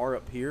your bar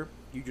up here,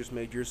 you just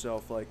made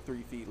yourself like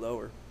 3 feet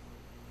lower,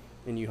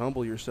 and you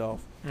humble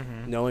yourself,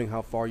 knowing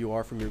how far you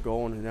are from your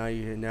goal, and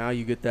now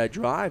you get that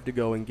drive to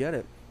go and get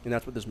it. And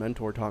that's what this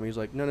mentor taught me. He's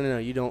like, no,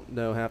 you don't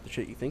know half the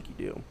shit you think you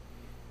do,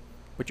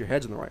 but your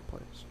head's in the right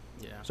place.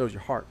 Yeah. So is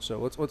your heart. So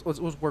let's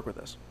work with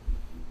this.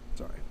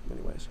 Sorry.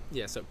 Anyways.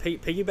 Yeah. So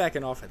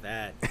piggybacking off of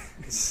that,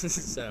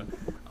 so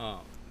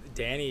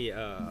Danny,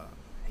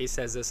 he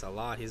says this a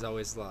lot. He's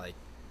always like,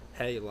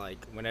 hey,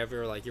 like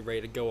whenever like you're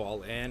ready to go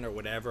all in or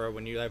whatever,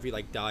 whenever you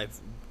like dive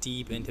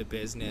deep into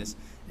business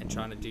and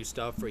trying to do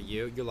stuff for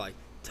you, you're like,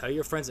 tell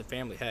your friends and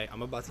family, hey,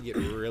 I'm about to get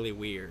really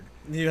weird.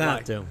 You have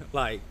like, to.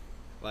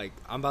 Like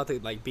I'm about to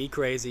like be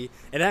crazy.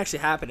 And it actually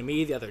happened to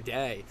me the other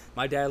day.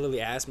 My dad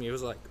literally asked me, it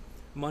was like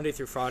Monday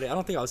through Friday. I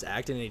don't think I was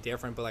acting any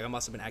different, but like I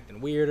must have been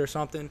acting weird or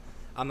something.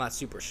 I'm not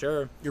super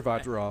sure. Your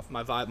vibes were off.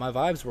 My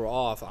vibes were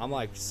off. I'm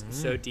like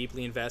so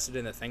deeply invested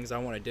in the things I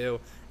want to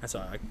do, and so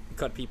I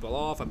cut people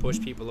off. I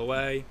pushed people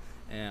away,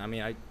 and I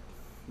mean,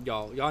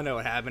 y'all know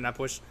what happened. I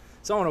pushed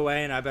someone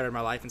away, and I bettered my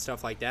life and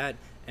stuff like that.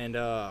 And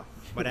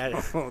my dad,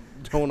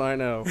 don't I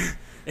know?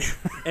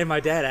 and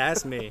my dad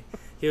asked me.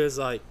 He was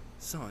like,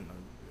 "Son,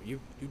 you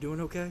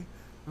doing okay?"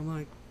 I'm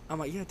like,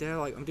 "Yeah, Dad.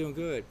 Like I'm doing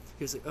good."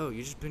 He was like, "Oh,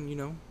 you just been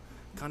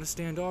kind of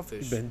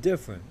standoffish. You've been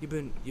different. You've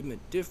been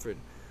different."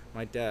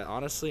 My dad,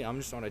 honestly, I'm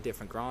just on a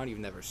different grind you've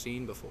never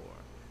seen before.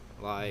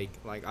 Like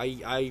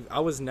I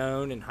was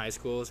known in high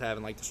school as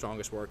having like the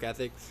strongest work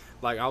ethic.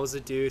 Like I was a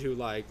dude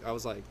who I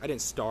didn't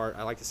start.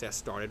 I like to say I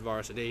started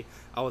varsity.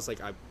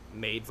 I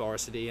made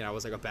varsity, and I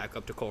was like a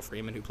backup to Cole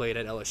Freeman, who played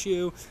at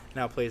LSU,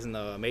 now plays in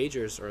the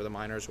majors or the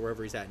minors,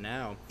 wherever he's at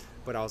now.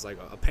 But I was like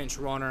a pinch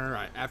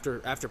runner.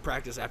 After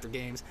practice, after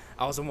games,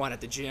 I was the one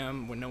at the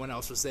gym when no one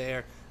else was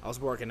there. I was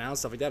working out and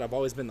stuff like that. I've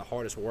always been the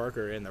hardest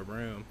worker in the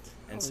room.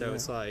 And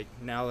it's like,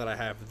 now that I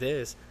have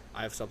this,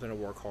 I have something to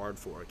work hard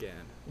for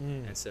again.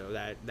 And so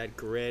that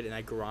grit and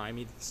that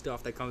grimy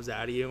stuff that comes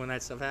out of you when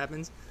that stuff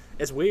happens,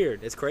 it's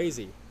weird. It's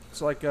crazy.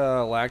 It's like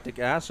lactic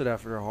acid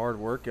after a hard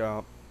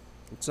workout.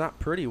 It's not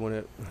pretty when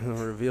it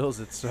reveals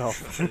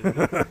itself. You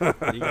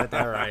got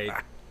that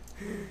right.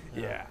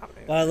 Yeah.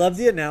 Well, I love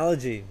the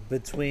analogy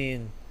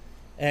between,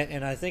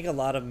 and I think a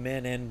lot of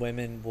men and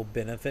women will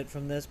benefit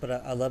from this, but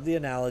I love the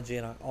analogy,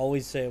 and I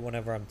always say it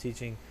whenever I'm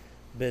teaching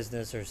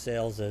business or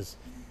sales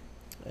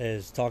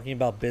is talking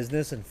about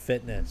business and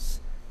fitness,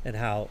 and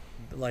how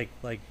like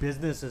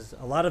business is,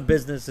 a lot of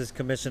business is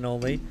commission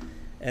only,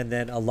 and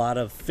then a lot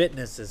of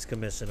fitness is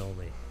commission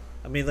only.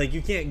 I mean, like,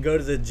 you can't go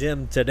to the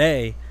gym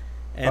today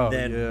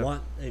and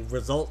want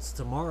results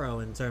tomorrow,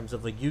 in terms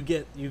of like you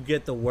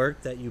get the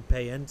work that you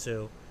pay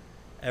into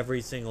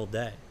every single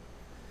day.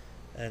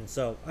 And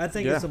so I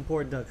think it's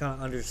important to kind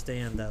of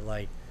understand that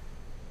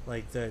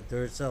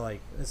there's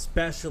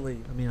especially,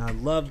 I mean, I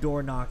love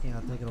door knocking. I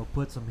think it'll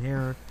put some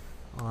hair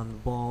on the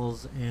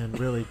balls and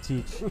really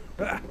teach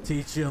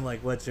you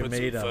like what you're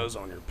made of. Put some fuzz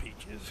on your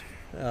peaches.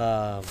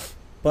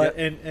 But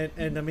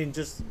and I mean,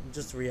 just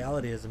the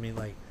reality is, I mean,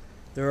 like,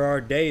 there are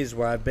days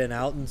where I've been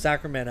out in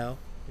Sacramento.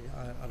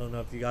 I don't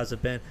know if you guys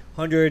have been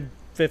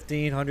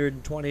 115,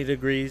 120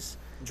 degrees.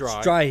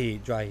 Dry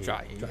heat.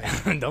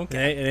 Don't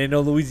care. It ain't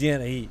no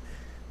Louisiana heat.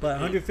 But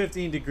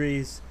 115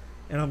 degrees,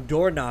 and I'm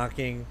door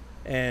knocking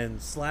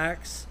and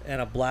slacks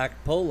and a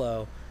black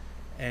polo,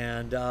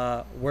 and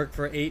work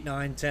for 8,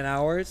 9, 10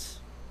 hours,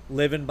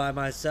 living by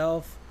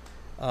myself.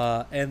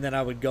 And then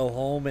I would go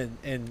home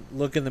and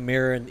look in the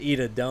mirror and eat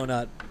a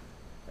donut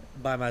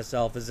by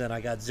myself, as in I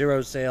got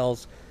 0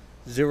 sales,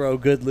 0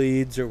 good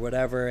leads or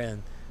whatever.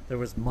 And there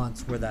was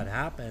months where that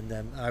happened,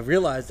 and I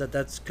realized that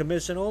that's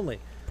commission only.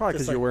 Probably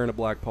because you're wearing a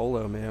black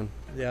polo, man.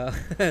 Yeah.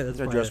 That's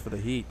you dressed for the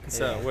heat.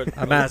 So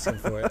I'm asking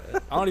for it.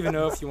 I don't even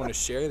know if you want to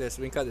share this.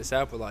 We can cut this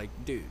out, but like,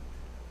 dude,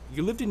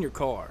 you lived in your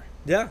car.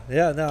 Yeah.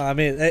 No, I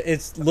mean,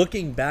 it's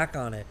looking back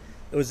on it.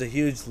 It was a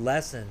huge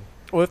lesson.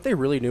 Well, if they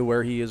really knew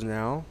where he is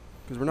now,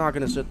 because we're not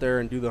going to sit there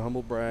and do the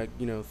humble brag,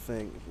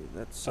 thing.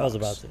 That sucks. I was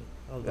about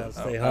to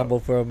stay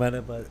humble for a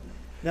minute, but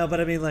no, but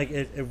I mean, like,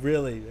 it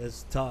really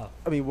is tough.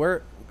 I mean,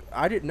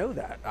 I didn't know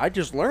that. I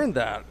just learned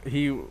that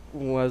he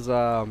was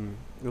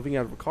moving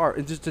out of a car,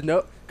 and just to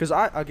know, because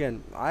I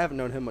haven't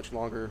known him much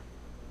longer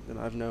than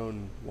I've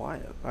known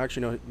Wyatt. I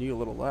actually knew you a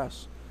little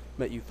less.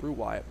 Met you through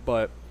Wyatt,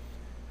 but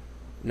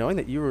knowing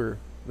that you were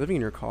living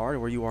in your car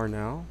where you are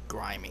now,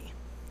 Grimy,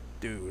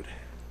 dude.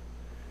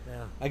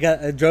 Yeah,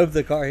 I drove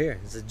the car here.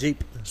 It's a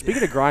Jeep.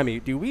 Speaking of grimy,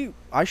 dude,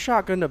 I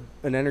shotgunned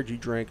an energy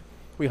drink.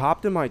 We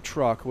hopped in my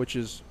truck, which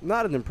is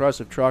not an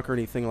impressive truck or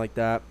anything like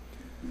that.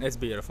 It's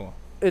beautiful.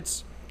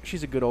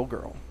 She's a good old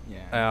girl.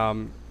 Yeah.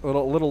 A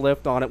little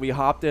lift on it. We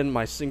hopped in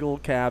my single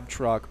cab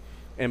truck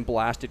and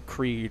blasted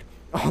Creed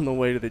on the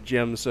way to the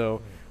gym.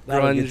 So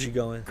that'll get you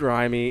going.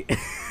 Grimy.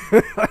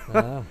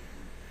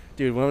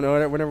 Dude,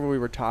 whenever we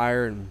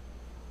retire and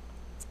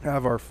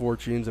have our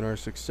fortunes and our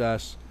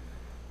success,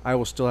 I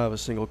will still have a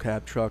single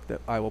cab truck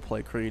that I will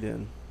play Creed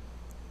in.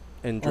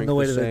 And drink on the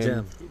way to same. the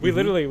gym.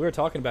 We were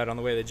talking about it on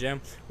the way to the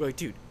gym. We're like,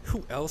 dude,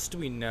 who else do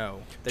we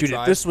know? Dude,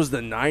 if this was the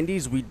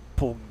 90s, we'd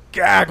pull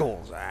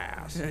Gaggle's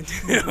ass.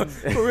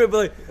 we're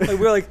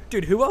like,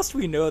 dude, who else do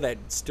we know that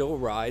still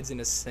rides in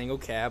a single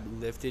cab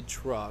lifted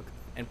truck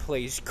and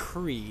plays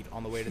Creed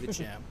on the way to the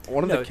gym?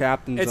 One of the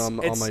captains on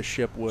my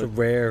ship would. It's a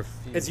rare.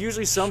 It's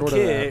usually some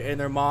kid in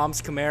their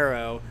mom's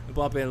Camaro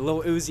bumping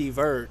Lil Uzi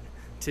Vert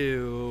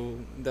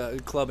to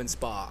the club and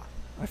spa.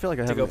 I feel like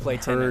I haven't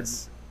heard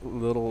tennis.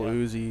 Little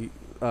Uzi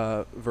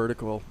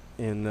vertical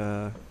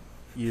in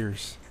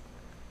years.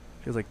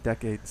 Feels like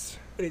decades.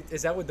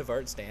 Is that what the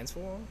vert stands for?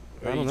 Or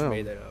I don't you just know.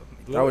 made that up?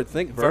 I would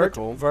think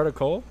vertical.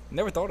 Vertical?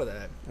 Never thought of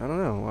that. I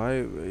don't know. Why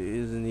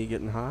isn't he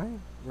getting high?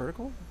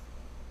 Vertical?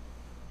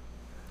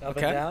 Up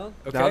Okay. and down.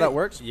 Okay. How that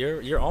works?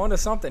 You're on to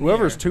something.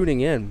 Whoever's here.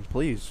 tuning in,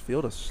 please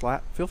feel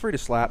free to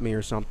slap me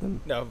or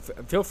something. No,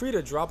 feel free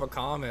to drop a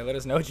comment. Let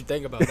us know what you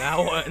think about that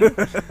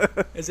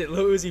one. Is it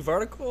Lil Uzi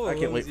vertical? Or I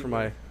can't Lil wait Uzi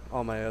for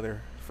all my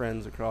other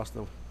friends across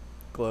the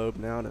globe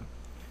now to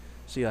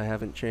see I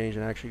haven't changed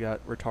and actually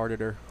got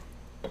retardeder.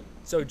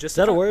 So just Is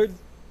that a to- word?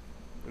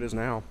 It is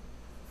now.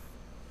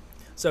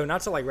 So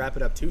not to like wrap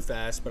it up too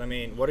fast, but I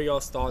mean, what are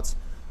y'all's thoughts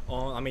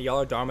on? I mean,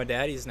 y'all are Dharma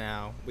daddies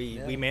now.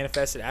 We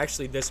manifested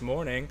actually this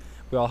morning.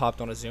 We all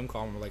hopped on a Zoom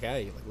call and we're like,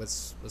 hey, like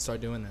let's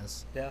start doing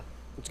this. Yeah.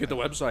 Let's get the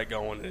website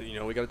going.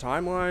 We got a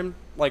timeline.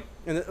 Like,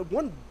 and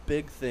one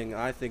big thing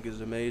I think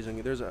is amazing.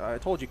 I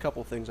told you a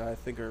couple things I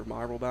think are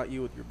admirable about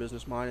you with your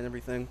business mind and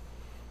everything,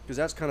 because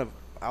that's kind of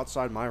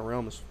outside my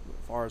realm as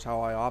far as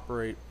how I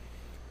operate.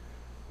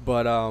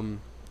 But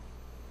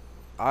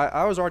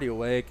I was already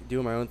awake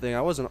doing my own thing.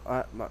 I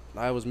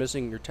was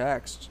missing your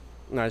text,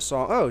 and I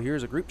saw, oh,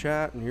 here's a group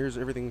chat and here's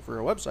everything for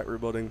a website we're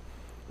building.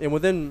 And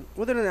within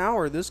an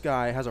hour, this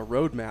guy has a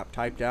roadmap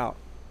typed out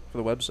for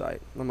the website.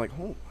 And I'm like,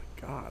 oh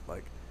my god,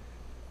 like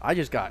I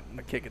just got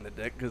a kick in the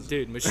dick because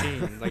Dude,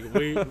 machine. Like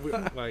we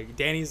like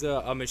Danny's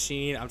a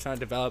machine. I'm trying to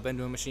develop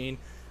into a machine.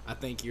 I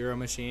think you're a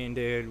machine,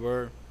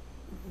 dude.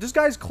 this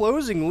guy's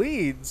closing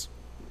leads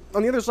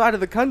on the other side of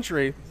the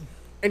country,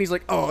 and he's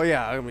like, oh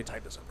yeah, let me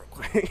type this up real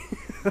quick.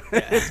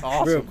 It's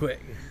awesome. Real quick.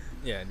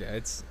 Yeah,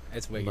 it's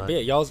wicked. But- But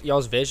yeah,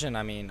 y'all's vision.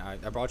 I mean, I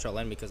brought y'all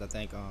in because I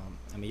think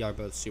y'all are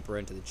both super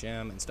into the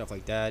gym and stuff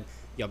like that.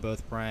 Y'all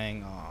both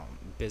bring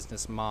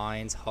business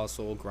minds,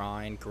 hustle,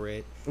 grind,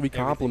 grit. We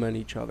complement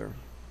each other.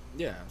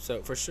 Yeah,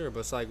 so for sure.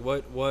 But it's like,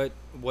 what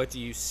do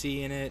you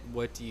see in it?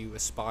 What do you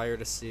aspire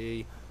to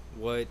see?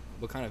 What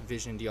kind of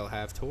vision do y'all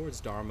have towards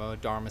Dharma,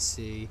 Dharma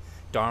C,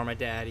 Dharma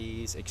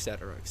Daddies, et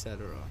cetera, et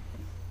cetera?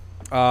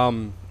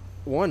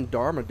 One,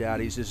 Dharma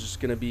Daddies is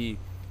just going to be,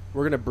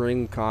 we're going to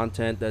bring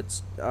content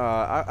that's,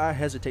 I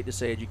hesitate to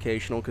say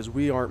educational because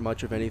we aren't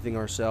much of anything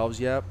ourselves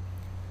yet.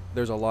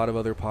 There's a lot of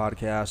other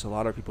podcasts, a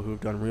lot of people who've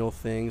done real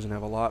things and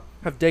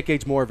have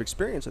decades more of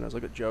experience than us.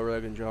 Look at Joe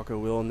Rogan,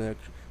 Jocko Willink,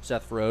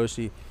 Seth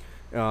Feroce.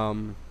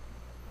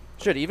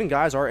 Even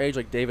guys our age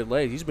like David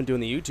Lay, he's been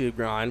doing the YouTube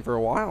grind for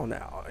a while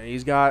now.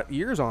 He's got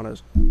years on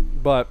us.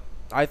 But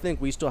I think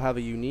we still have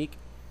a unique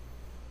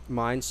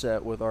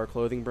mindset with our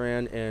clothing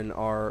brand and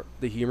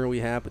the humor we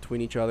have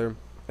between each other.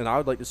 And I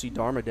would like to see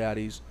Dharma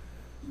Daddies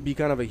be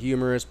kind of a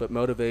humorous but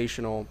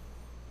motivational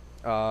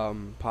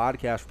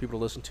podcast for people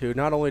to listen to,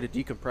 not only to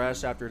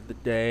decompress after the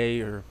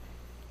day or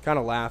kind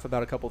of laugh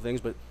about a couple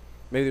things, but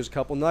maybe there's a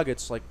couple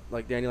nuggets like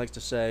Danny likes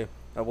to say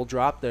that will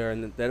drop there,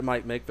 and that it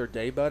might make their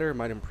day better, it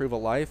might improve a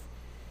life.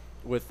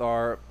 With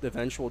our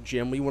eventual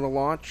gym we want to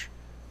launch,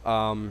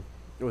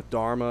 with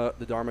Dharma,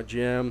 the Dharma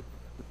gym,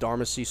 the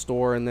Dharma C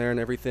store in there and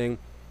everything,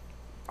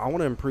 I want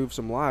to improve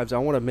some lives. I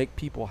want to make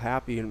people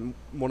happy, and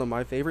one of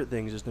my favorite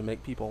things is to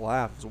make people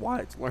laugh. Is why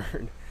it's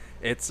learned.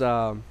 It's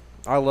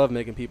I love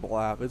making people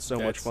laugh. It's so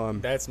much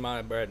fun. That's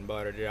my bread and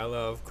butter, dude. I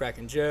love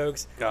cracking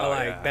jokes. Oh, I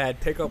like yeah. bad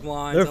pickup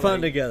lines. They're I fun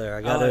like- together,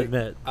 I gotta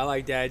admit. I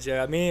like dad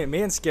jokes. Me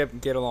and Skip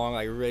get along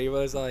like really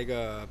well. It's like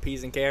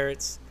peas and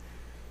carrots.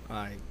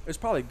 Like, It's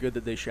probably good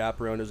that they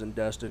chaperone us in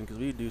Destin because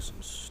we do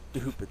some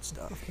stupid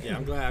stuff. yeah,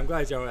 I'm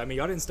glad y'all. I mean,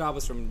 y'all didn't stop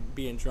us from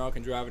being drunk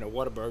and driving to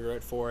Whataburger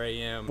at 4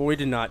 a.m. But we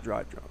did not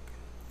drive drunk.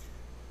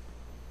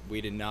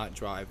 We did not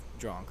drive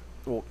drunk.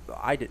 Well,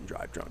 I didn't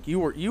drive drunk. You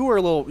were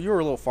a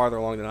little farther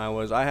along than I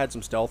was. I had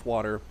some stealth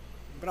water.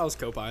 But I was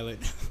co-pilot.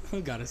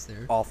 Who got us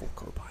there? Awful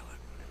co-pilot.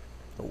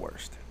 The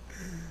worst.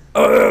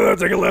 Oh,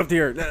 take a left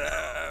here.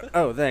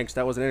 Oh, thanks.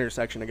 That was an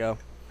intersection ago.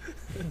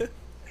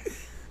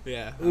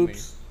 Yeah.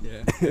 Oops. I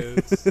mean, yeah.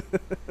 Oops.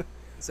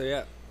 So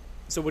yeah.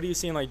 So what do you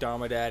see in like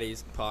Dharma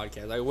Daddy's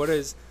podcast? Like what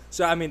is?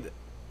 So I mean,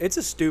 it's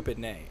a stupid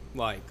name.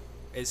 Like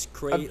it's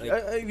crazy.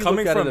 Like, If you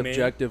coming look at from it me,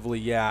 objectively,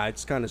 yeah,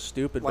 it's kind of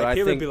stupid. like but I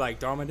people would think, be like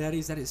Dharma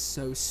Daddies. That is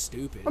so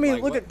stupid. I mean,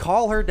 like, look what- at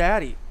Call Her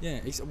Daddy. yeah.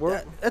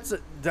 We're, That's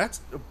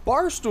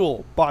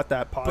Barstool bought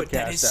that but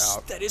podcast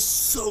out. that is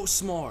so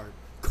smart.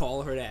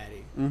 Call her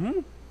daddy. Mm-hmm.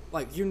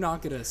 Like you're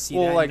not gonna see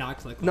Well, that like, and not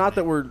click on not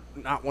that it. we're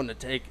not wanting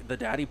to take the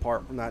daddy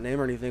part from that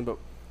name or anything, but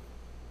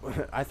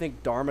I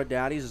think Dharma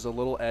Daddies is a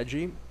little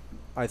edgy.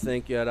 I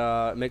think it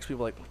makes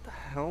people like, what the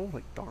hell?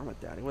 Like Dharma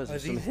Daddy? What is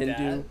this? Some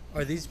Hindu?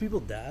 Are these people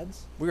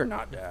dads? We are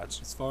not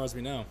dads. As far as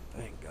we know.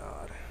 Thank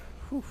God.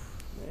 Whew,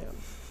 man.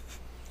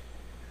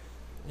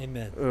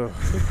 Amen. Ugh.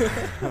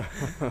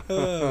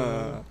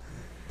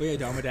 But yeah,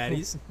 Dharma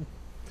Daddies.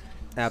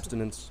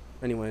 Abstinence.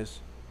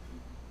 Anyways.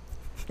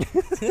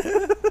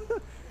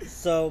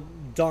 So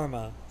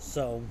Dharma.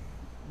 So,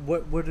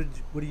 what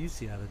do you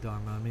see out of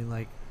Dharma? I mean,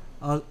 like,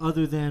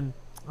 other than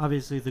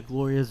obviously the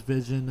glorious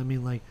vision. I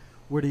mean, like,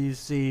 where do you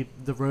see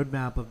the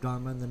roadmap of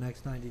Dharma in the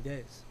next 90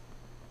 days?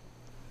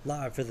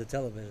 Live for the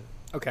television.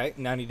 Okay,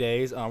 90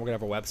 days. We're gonna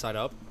have our website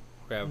up.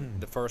 We're We have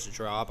the first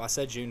drop. I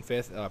said June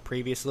 5th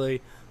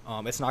previously.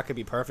 It's not going to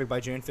be perfect by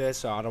June 5th,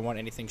 so I don't want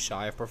anything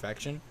shy of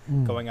perfection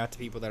going out to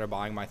people that are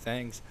buying my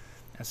things.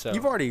 And so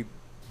You've already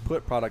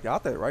put product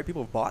out there, right?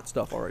 People have bought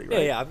stuff already,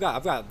 right? yeah, I've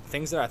got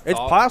things that I thought. It's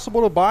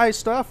possible to buy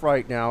stuff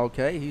right now,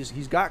 okay?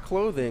 He's got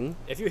clothing.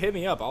 If you hit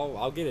me up,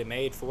 I'll get it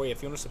made for you.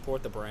 If you want to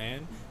support the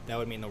brand, that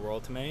would mean the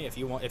world to me. If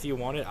you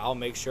want it, I'll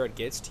make sure it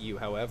gets to you.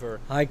 However,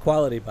 High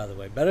quality, by the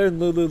way. Better than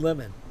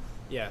Lululemon.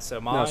 yeah. So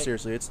No,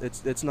 seriously,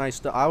 it's nice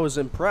stuff. I was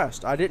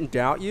impressed. I didn't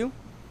doubt you.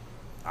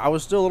 I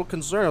was still a little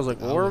concerned. I was like,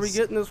 well, where are we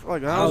getting this?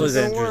 Like, I how's was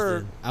this gonna work?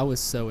 interested. I was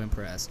so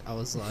impressed. I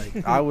was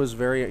like, I was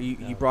very.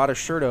 You brought a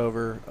shirt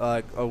over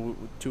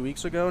 2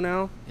 weeks ago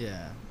now,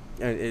 yeah.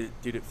 and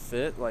it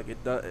fit like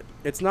it does.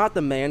 It's not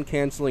the man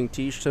canceling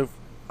t-shirt. So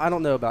I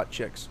don't know about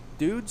chicks,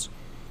 dudes.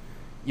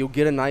 You'll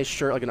get a nice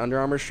shirt like an Under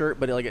Armour shirt,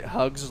 but it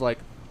hugs like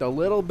the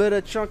little bit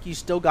of chunk you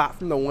still got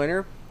from the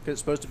winter because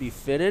it's supposed to be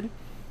fitted.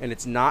 And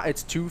it's not.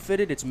 It's too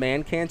fitted. It's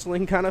man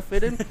canceling kind of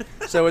fitted.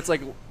 So it's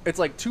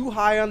like too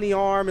high on the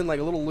arm and like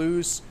a little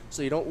loose,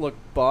 so you don't look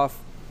buff,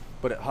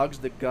 but it hugs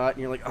the gut,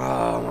 and you're like,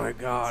 oh my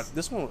god,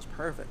 this one was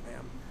perfect, man.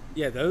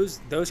 yeah, those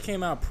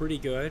came out pretty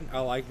good.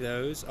 I like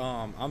those.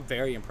 I'm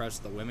very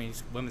impressed with the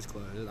women's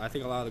clothes. I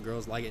think a lot of the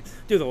girls like it.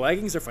 Dude, the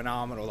leggings are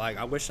phenomenal. Like,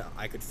 I wish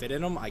I could fit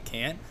in them. I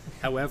can't.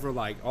 However,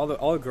 like all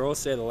the girls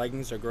say the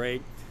leggings are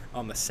great.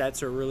 The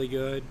sets are really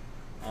good.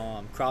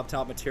 Crop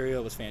top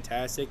material was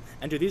fantastic.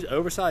 And dude, these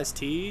oversized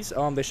tees,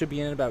 they should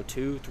be in about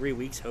 2-3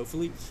 weeks,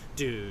 hopefully.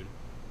 Dude,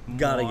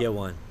 Gotta get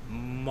one.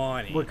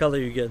 money. What color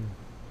are you getting?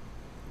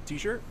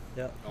 T-shirt.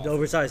 Yeah. Oh. The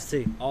oversized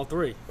tee. All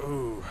three.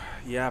 Ooh,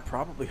 yeah,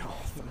 probably all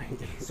three.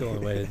 It's the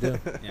only way to do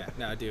it. Yeah,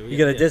 no, dude. You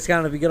get a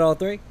discount if you get all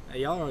three?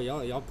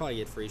 Y'all probably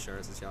get free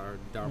shirts since y'all are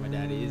Dharma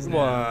Daddies. now.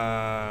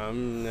 Well,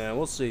 yeah,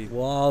 we'll see.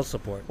 Well, I'll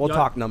support. We'll Y'all-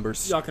 talk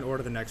numbers. Y'all can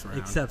order the next round.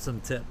 Except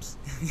some tips.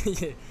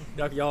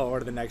 Y'all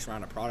order the next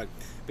round of product.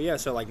 But yeah,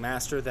 so like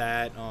master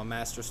that,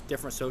 master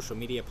different social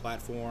media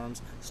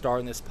platforms,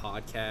 starting this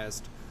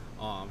podcast.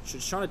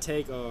 Just trying to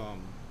take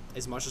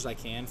as much as I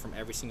can from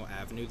every single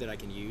avenue that I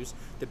can use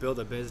to build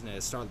a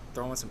business. Start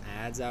throwing some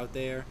ads out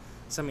there.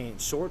 So I mean,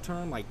 short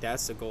term, like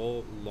that's the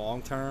goal.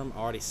 Long term, I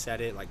already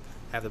said it. Like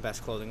have the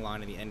best clothing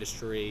line in the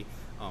industry.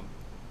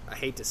 I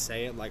hate to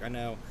say it. Like I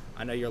know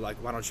you're like,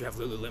 why don't you have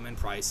Lululemon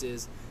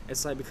prices?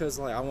 It's like because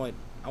like I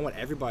want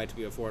everybody to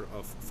be afford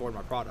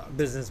my product.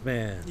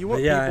 Businessman. You want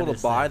But yeah, I people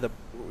to buy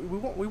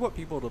understand. we want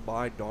people to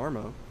buy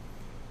Dharma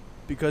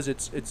because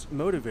it's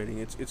motivating.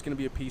 It's going to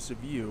be a piece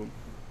of you.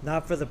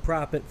 Not for the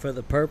profit, for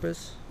the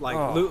purpose. Like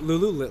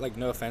like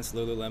no offense,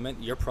 Lululemon,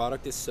 your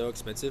product is so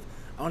expensive.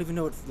 I don't even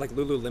know what like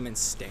Lululemon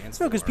stands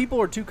for. No, because people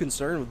are too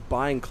concerned with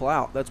buying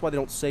clout. That's why they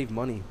don't save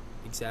money.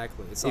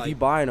 exactly. It's If like you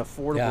buy an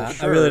affordable Yeah,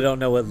 shirt, I really don't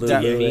know what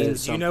that Lulu means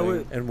is. You know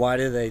something. what- And why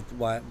do they?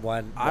 Why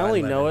I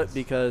only know lemons? it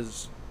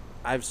because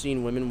I've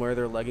seen women wear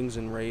their leggings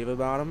and rave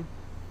about them.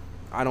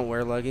 I don't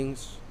wear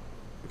leggings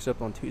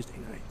except on Tuesday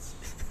nights.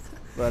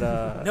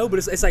 But no, but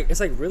it's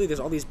like really there's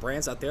all these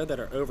brands out there that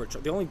are over.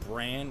 The only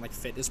brand like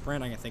fitness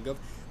brand I can think of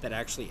that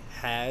actually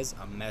has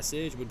a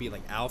message would be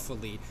like Alpha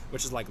Lead,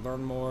 which is like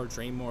learn more,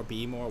 dream more,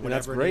 be more, And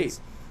that's whatever great. it is.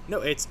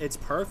 No, it's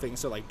perfect.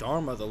 So like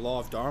Dharma, the law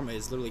of Dharma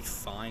is literally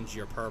find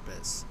your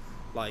purpose.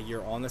 Like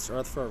you're on this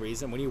earth for a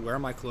reason. When you wear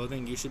my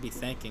clothing, you should be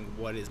thinking,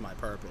 what is my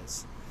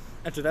purpose?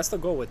 And so that's the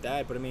goal with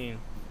that. But I mean,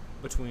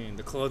 between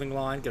the clothing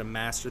line, gonna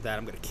master that.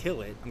 I'm gonna kill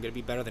it. I'm gonna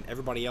be better than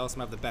everybody else. I'm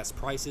gonna have the best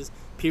prices.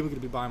 People are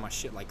gonna be buying my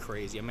shit like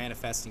crazy. I'm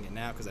manifesting it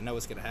now because I know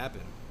it's gonna happen.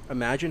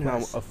 imagine how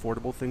Nice.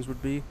 affordable things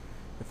would be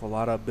if a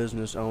lot of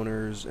business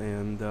owners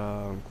and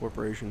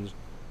corporations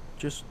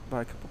just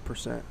by a couple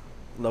percent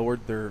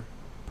lowered their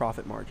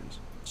profit margins.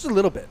 Just a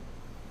little bit.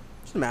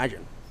 Just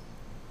imagine.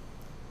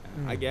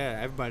 I get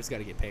it. Everybody's got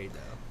to get paid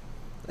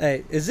though.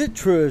 Hey, is it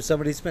true if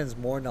somebody spends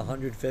more than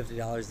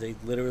 $150, they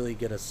literally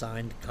get a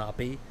signed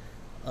copy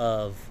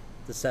of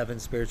the 7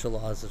 spiritual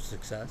laws of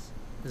success?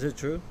 Is it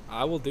true?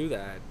 I will do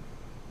that.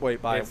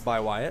 Wait, by If-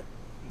 Wyatt?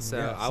 So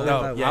Yeah, I so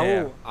will. that-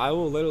 yeah. I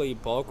will literally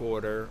bulk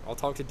order. I'll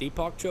talk to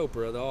Deepak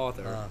Chopra, the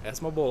author.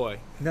 That's my boy.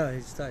 No,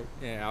 he's tight.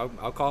 Yeah,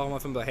 I'll call him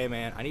up and be like, hey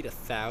man, I need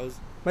 1,000.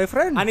 My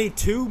friend, I need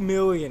 2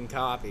 million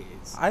copies.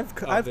 I've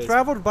of this.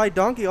 traveled by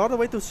donkey all the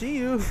way to see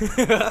you.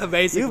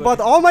 Basically. You've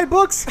bought all my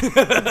books,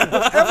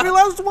 every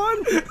last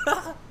one.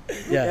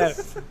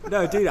 Yes.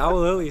 No, dude, I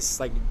will literally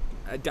like.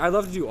 I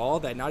love to do all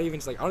that. Not even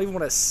just like I don't even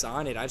want to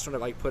sign it. I just want to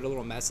like put a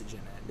little message in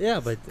it. Yeah,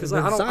 but Because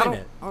then like, sign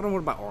it. I don't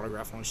want my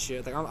autograph on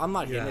shit. Like I'm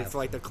not hitting Yeah. it for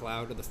like the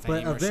cloud or the fame.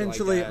 But or shit like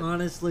eventually, that.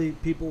 honestly,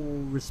 people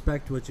will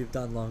respect what you've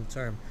done long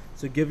term.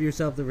 So give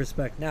yourself the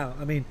respect now.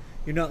 I mean,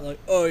 you're not like,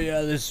 oh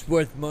yeah, this is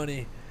worth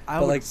money.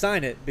 But like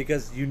sign it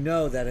because you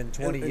know that in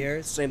 20 And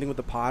years. Same thing with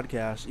the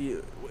podcast.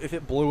 If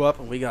it blew up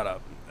and we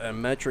got a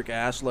metric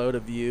ass load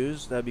of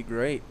views, that'd be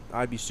great.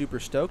 I'd be super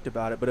stoked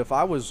about it. But if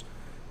I was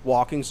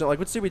walking, so like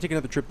let's say we take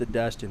another trip to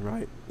Destin,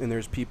 right? And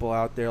there's people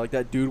out there like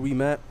that dude we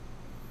met,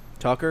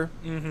 Tucker.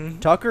 Mm-hmm.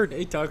 Tucker,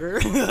 Hey Tucker.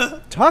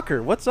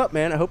 Tucker, what's up,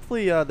 man?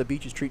 Hopefully the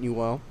beach is treating you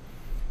well.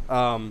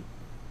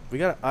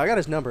 I got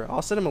his number.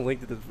 I'll send him a link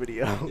to this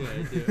video.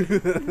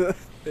 Yeah,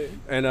 dude.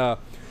 And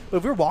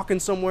if we're walking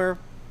somewhere,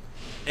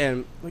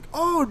 and like,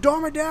 oh,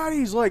 Dharma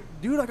Daddy's like,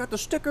 dude, I got the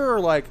sticker. Or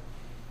like,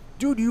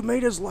 dude, you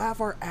made us laugh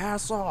our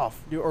ass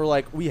off. Or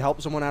like, we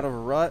helped someone out of a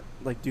rut.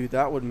 Like, dude,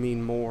 that would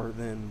mean more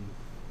than.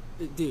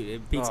 Dude,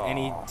 it beats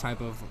any Aw.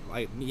 type of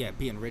like, yeah,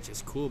 being rich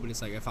is cool, but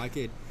it's like if I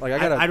could, Like,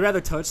 I'd rather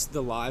touch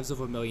the lives of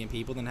 1 million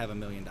people than have $1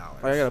 million.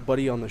 I got a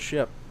buddy on the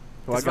ship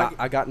who It's like-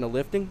 I got into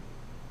lifting,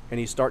 and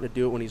he's starting to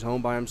do it when he's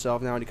home by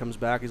himself now. And he comes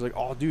back, he's like,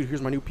 "Oh, dude,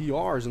 here's my new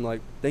PRs," and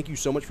like, "Thank you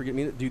so much for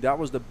getting me." Dude, that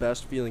was the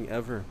best feeling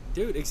ever.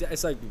 Dude,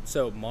 it's like,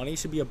 so money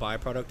should be a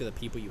byproduct of the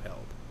people you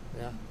help.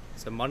 Yeah.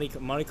 So money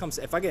comes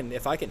if I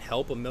can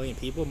help 1 million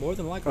people, more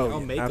than likely Oh, I'll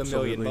yeah, make $1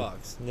 million.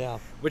 absolutely. Yeah.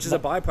 Which is a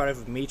byproduct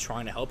of me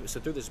trying to help you. So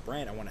through this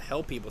brand, I want to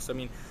help people. So I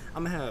mean,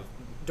 I'm gonna have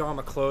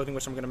Dharma clothing,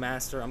 which I'm gonna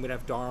master. I'm gonna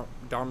have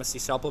Dharmacy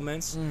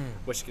supplements,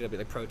 which are gonna be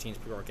like proteins,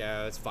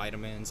 pre-workouts,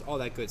 vitamins, all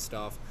that good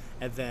stuff.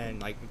 And then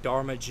like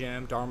Dharma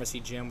Gym,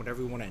 Dharmacy Gym,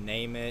 whatever you want to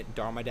name it.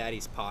 Dharma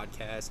Daddy's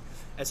podcast.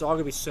 It's all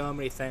gonna be so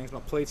many things.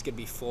 My plate's gonna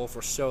be full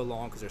for so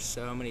long because there's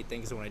so many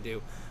things I want to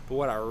do. But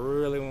what I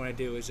really want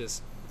to do is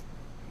just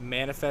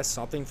manifest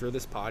something through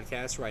this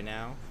podcast right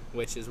now,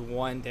 which is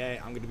one day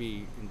I'm going to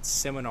be in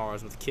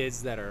seminars with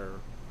kids that are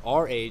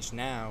our age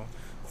now,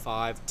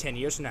 5-10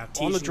 years from now,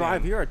 teaching On the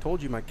drive them. here, I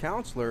told you my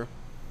counselor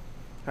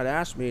had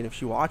asked me, and if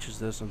she watches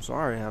this, I'm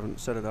sorry I haven't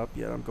set it up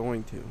yet. I'm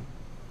going to.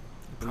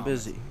 I'm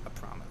busy. I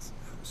promise.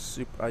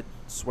 I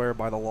swear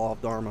by the law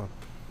of Dharma.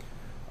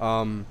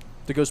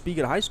 To go speak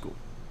at high school.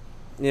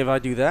 And if I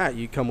do that,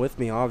 you come with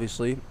me,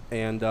 obviously.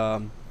 And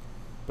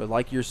but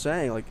like you're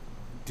saying, like,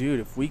 dude,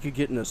 if we could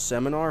get in a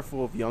seminar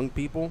full of young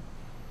people,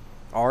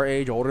 our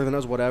age, older than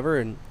us, whatever,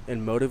 and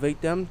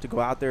motivate them to go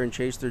out there and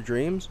chase their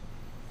dreams,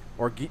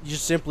 or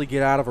just simply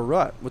get out of a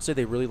rut. Let's say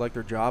they really like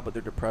their job, but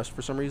they're depressed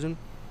for some reason.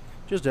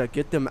 Just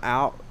get them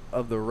out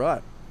of the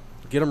rut.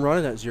 Get them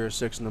running at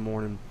 06 in the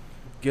morning.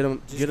 Get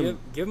them, Just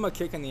give them a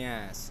kick in the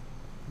ass.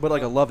 but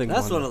like a loving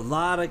That's one. what a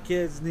lot of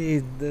kids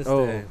need this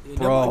Oh, day.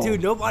 bro.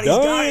 Dude, nobody's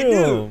got it, dude.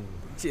 Damn.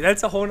 See,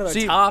 that's a whole nother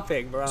See,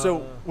 topic, bro.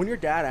 So when your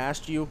dad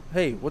asked you,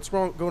 "Hey, what's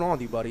going on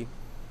with you, buddy?"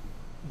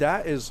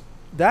 That is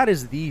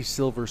the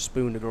silver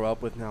spoon to grow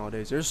up with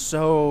nowadays. There's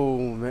so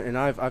many, and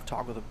I've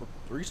talked with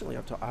recently.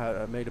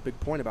 I made a big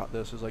point about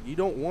this. Is like, you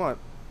don't want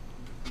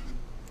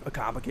a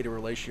complicated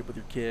relationship with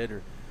your kid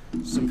or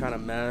some kind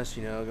of mess,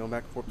 going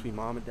back and forth between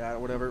mom and dad or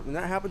whatever. And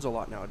that happens a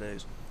lot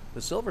nowadays.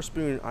 The silver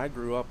spoon I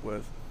grew up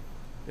with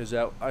is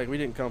that we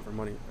didn't come for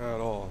money at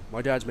all.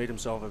 My dad's made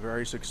himself a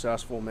very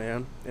successful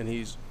man, and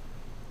he's,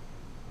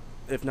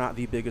 if not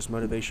the biggest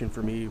motivation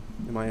for me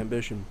in my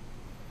ambition.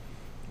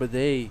 But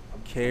they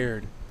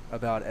cared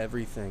about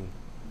everything.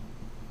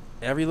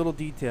 Every little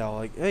detail.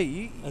 Like,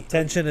 hey,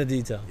 Attention to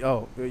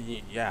detail.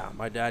 yeah.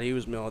 My dad, he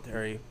was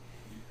military.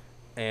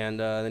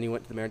 And then he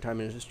went to the maritime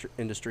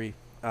industry.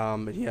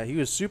 But yeah, he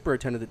was super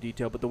attentive to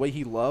detail. But the way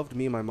he loved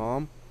me and my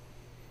mom,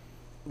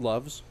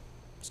 loves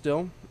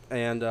still.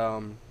 And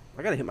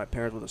I got to hit my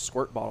parents with a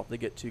squirt bottle if they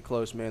get too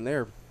close, man.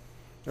 They're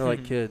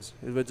like kids.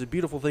 It's a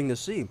beautiful thing to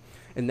see.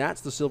 And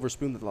that's the silver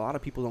spoon that a lot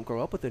of people don't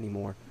grow up with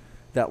anymore.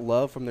 That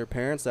love from their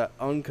parents, that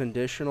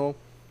unconditional,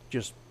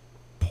 just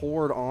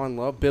poured on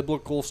love,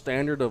 biblical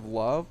standard of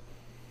love.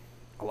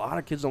 A lot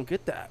of kids don't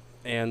get that.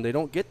 And they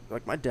don't get,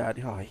 like my dad,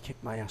 he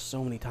kicked my ass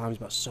so many times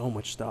about so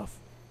much stuff,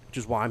 which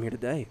is why I'm here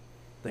today.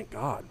 Thank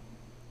God.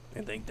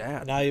 And thank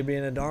Dad. Now you're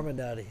being a Dharma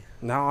daddy.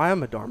 Now I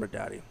am a Dharma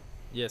daddy.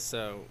 yeah,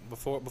 so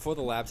before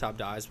the laptop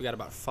dies, we got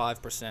about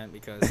 5%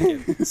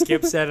 because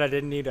Skip said I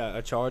didn't need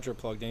a charger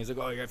plugged in. He's like,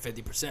 oh, you're at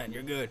 50%,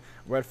 you're good.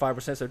 We're at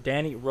 5%. So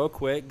Danny, real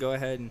quick, go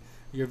ahead and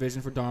your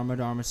vision for Dharma,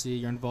 Dharmacy,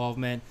 your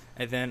involvement,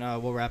 and then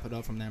we'll wrap it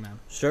up from there, man.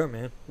 Sure,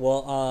 man.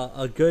 Well,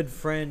 a good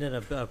friend and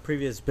a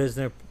previous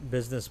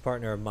business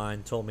partner of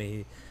mine told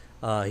me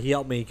he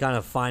helped me kind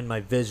of find my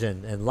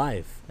vision in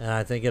life, and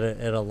I think it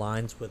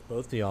aligns with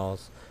both of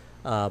y'all's.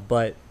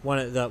 But one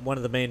of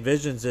the main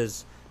visions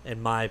is,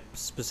 and my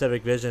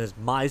specific vision is,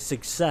 my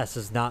success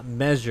is not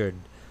measured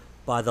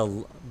by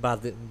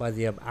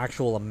the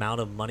actual amount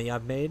of money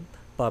I've made,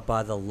 but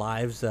by the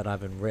lives that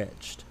I've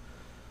enriched.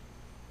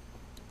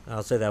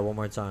 I'll say that one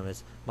more time.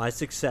 Is my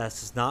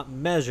success is not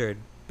measured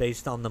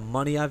based on the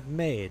money I've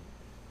made,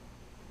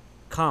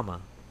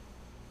 comma,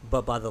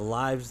 but by the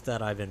lives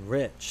that I've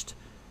enriched.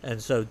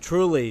 And so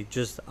truly,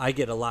 just I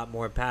get a lot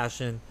more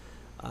passion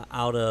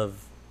out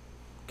of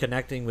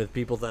connecting with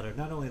people that are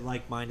not only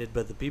like-minded,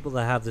 but the people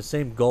that have the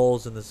same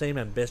goals and the same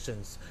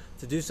ambitions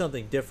to do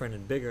something different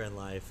and bigger in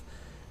life.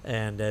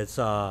 And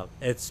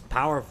it's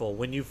powerful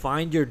when you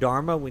find your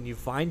dharma, when you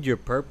find your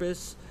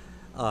purpose.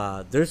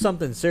 There's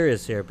something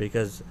serious here,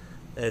 because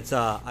it's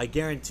I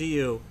guarantee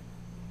you,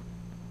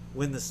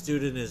 when the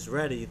student is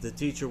ready, the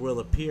teacher will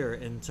appear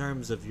in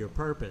terms of your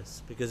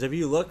purpose. Because if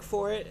you look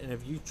for it, and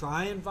if you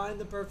try and find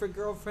the perfect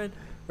girlfriend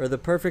or the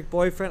perfect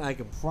boyfriend, I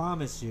can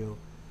promise you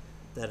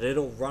that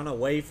it'll run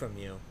away from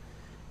you.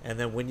 And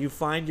then when you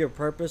find your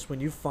purpose, when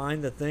you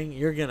find the thing,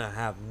 you're going to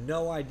have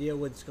no idea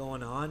what's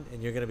going on,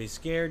 and you're going to be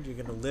scared. You're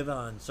going to live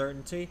on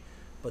uncertainty.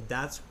 but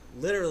that's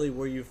literally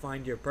where you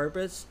find your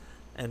purpose,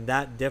 and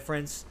that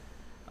difference,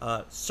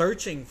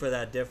 searching for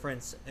that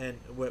difference and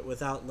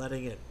without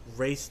letting it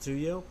race to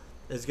you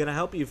is going to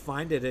help you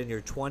find it in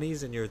your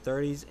 20s and your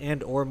 30s,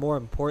 and or more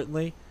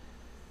importantly,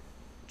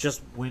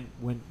 just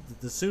when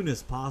the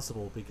soonest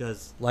possible.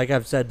 Because like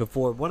I've said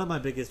before, one of my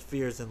biggest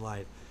fears in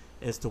life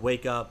is to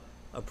wake up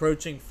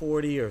approaching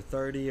 40 or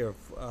 30 or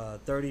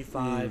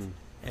 35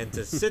 and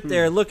to sit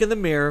there, look in the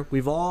mirror.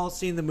 We've all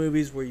seen the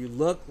movies where you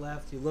look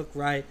left, you look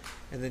right,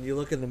 and then you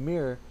look in the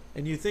mirror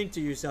and you think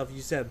to yourself,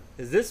 you said,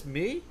 is this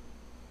me?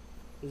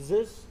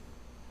 This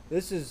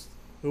is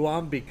who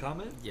I'm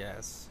becoming?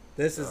 Yes.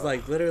 This is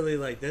like literally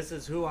like this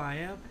is who I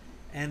am.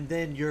 And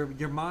then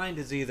your mind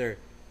is either,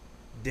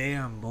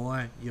 damn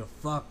boy, you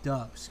fucked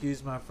up,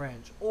 excuse my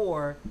French,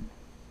 or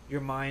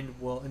your mind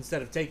will,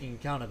 instead of taking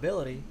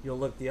accountability, you'll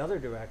look the other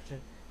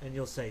direction and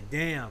you'll say,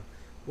 damn,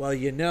 well,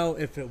 you know,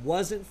 if it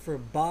wasn't for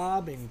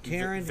Bob and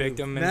Karen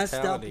who messed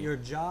up your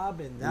job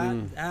and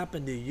that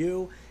happened to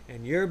you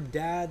and your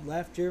dad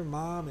left your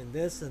mom and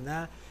this and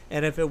that,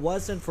 and if it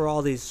wasn't for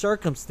all these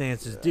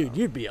circumstances, dude,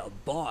 you'd be a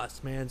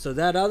boss, man. So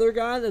that other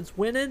guy that's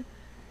winning,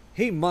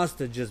 he must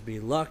have just be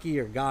lucky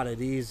or got it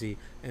easy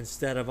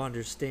instead of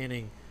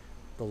understanding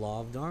the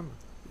law of Dharma.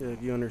 Yeah,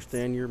 if you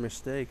understand your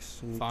mistakes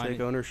and you take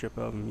ownership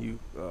of them, you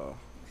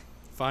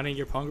finding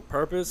your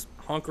purpose,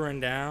 hunkering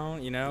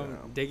down,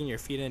 digging your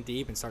feet in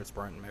deep and start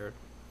sprinting, man.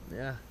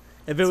 Yeah.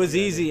 If it was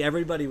easy,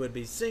 everybody would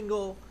be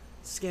single,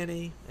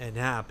 skinny, and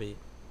happy.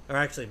 Or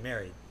actually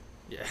married.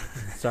 Yeah.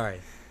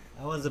 Sorry.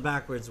 That was a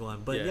backwards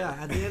one. But yeah,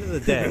 at the end of the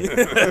day.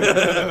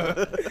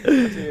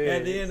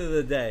 At the end of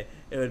the day,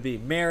 it would be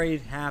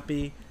married,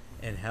 happy,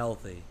 and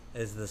healthy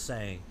is the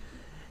saying.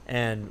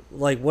 And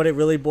like what it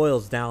really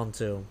boils down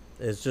to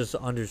is just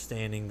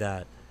understanding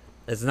that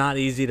it's not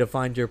easy to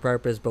find your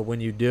purpose, but when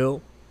you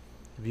do,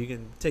 if you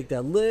can take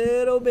that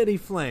little bitty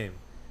flame,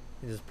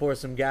 you just pour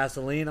some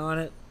gasoline on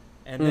it,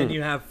 and then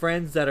you have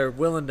friends that are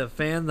willing to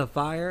fan the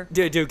fire.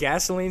 Dude,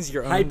 gasoline's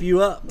your own. Hype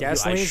you up.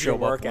 Gasoline's your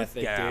work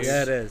ethic, dude.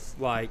 Yeah, it is.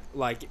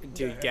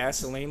 Dude,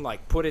 gasoline,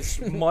 put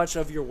as much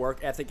of your work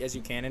ethic as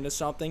you can into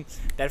something.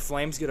 That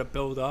flame's gonna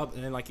build up,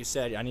 and then, like you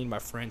said, I need my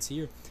friends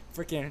here.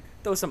 Freaking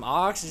throw some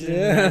oxygen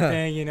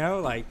and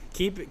everything,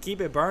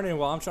 keep it burning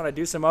while I'm trying to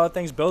do some other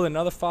things, build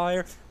another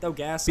fire, throw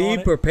gas on it.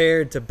 Be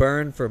prepared to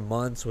burn for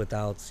months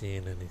without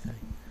seeing anything.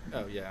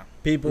 Oh, yeah.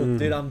 People,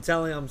 dude, I'm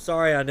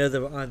sorry, I know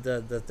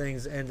the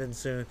thing's ending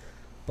soon,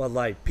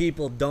 but,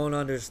 people don't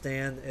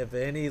understand. If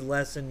any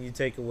lesson you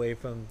take away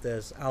from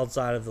this,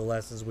 outside of the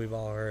lessons we've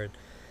all heard,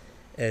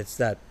 it's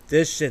that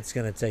this shit's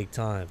going to take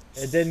time.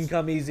 It didn't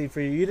come easy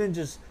for you. You didn't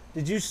just,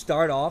 did you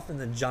start off in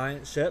the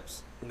giant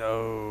ships?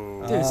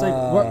 No. Dude, it's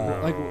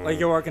like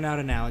your working out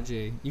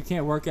analogy. You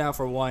can't work out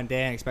for one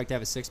day and expect to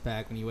have a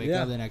six-pack when you wake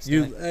up the next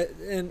day.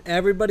 And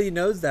everybody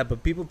knows that,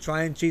 but people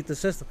try and cheat the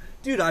system.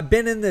 Dude, I've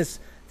been in this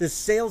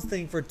sales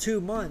thing for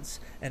 2 months,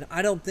 and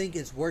I don't think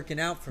it's working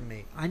out for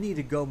me. I need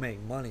to go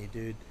make money,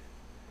 dude.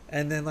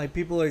 And then,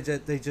 people are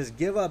they just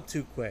give up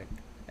too quick.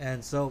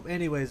 And so,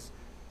 anyways,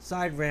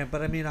 side rant,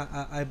 but I mean,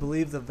 I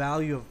believe the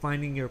value of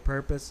finding your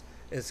purpose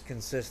is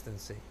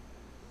consistency.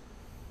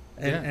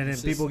 And then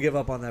people give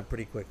up on that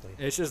pretty quickly.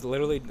 It's just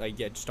literally,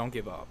 just don't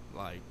give up.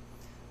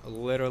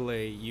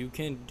 Literally, you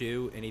can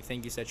do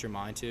anything you set your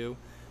mind to,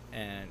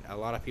 and a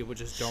lot of people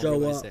just don't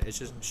realize that. It's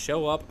just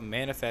show up,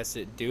 manifest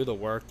it, do the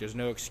work. There's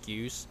no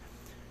excuse.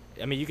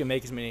 I mean, you can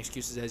make as many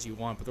excuses as you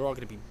want, but they're all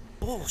going to be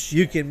bullshit.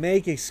 You can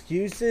make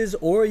excuses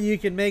or you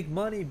can make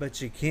money,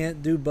 but you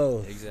can't do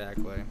both.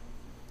 Exactly.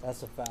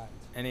 That's a fact.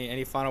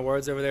 Any final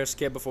words over there,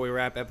 Skip, before we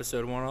wrap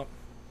episode 1 up?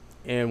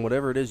 And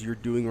whatever it is you're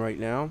doing right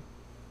now,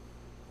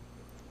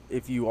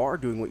 if you are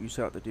doing what you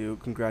set out to do,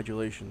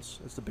 congratulations.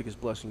 That's the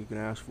biggest blessing you can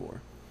ask for.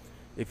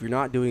 If you're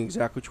not doing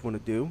exactly what you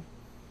want to do,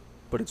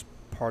 but it's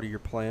part of your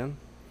plan,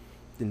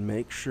 then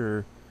make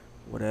sure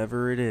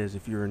whatever it is,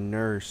 if you're a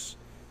nurse,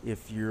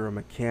 if you're a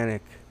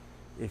mechanic,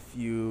 if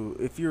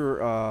you're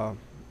a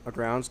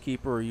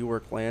groundskeeper or you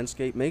work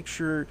landscape, make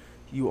sure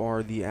you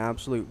are the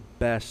absolute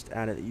best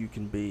at it that you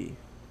can be.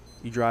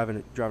 You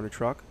driving a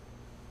truck?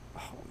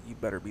 Oh, you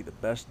better be the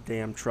best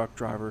damn truck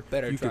driver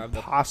you could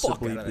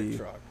possibly be.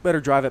 Better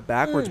drive it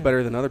backwards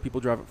better than other people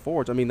drive it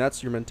forwards. I mean,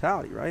 that's your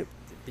mentality, right?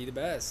 Be the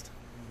best.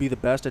 Be the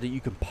best at it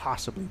you can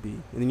possibly be,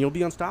 and then you'll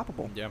be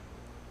unstoppable. Yep.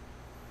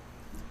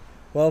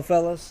 Well,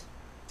 fellas,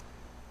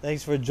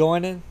 thanks for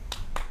joining.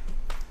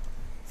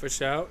 For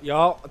sure.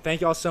 Y'all,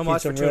 thank y'all so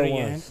much for tuning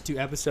in ones. to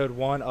episode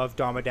 1 of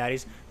Dharma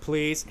Daddies.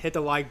 Please hit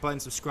the like button,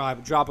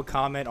 subscribe, drop a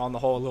comment on the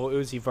whole Lil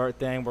Uzi Vert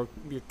thing. We're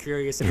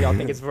curious if y'all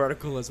think it's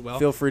vertical as well.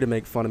 Feel free to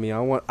make fun of me.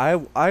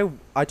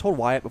 I told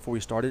Wyatt before we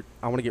started,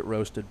 I want to get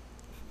roasted.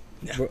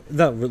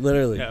 No,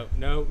 literally.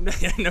 No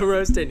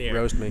roast in here.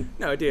 Roast me.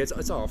 No, dude,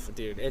 it's all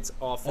dude. It's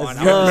all fun.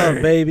 It's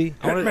love, baby.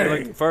 I want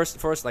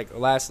to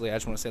lastly, I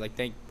just want to say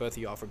thank both of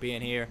y'all for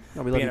being here.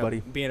 Oh, we love you,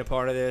 buddy. Being a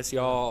part of this,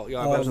 y'all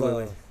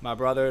Absolutely. My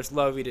brothers,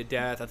 love you to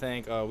death. I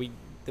think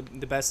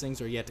the best things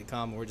are yet to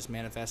come. We're just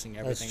manifesting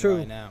everything true.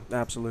 right now.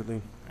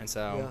 Absolutely. And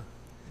so Yeah.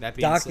 that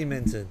being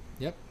Documented.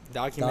 Yep.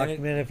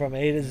 Documented from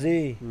A to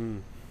Z.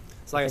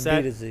 So like I From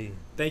B to said, Z.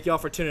 thank y'all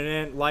for tuning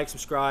in. Like,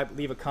 subscribe,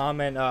 leave a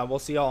comment. We'll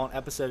see y'all on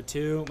episode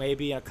 2,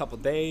 maybe in a couple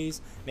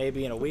days,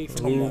 maybe in a week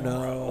from Who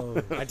tomorrow.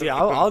 knows? Dude,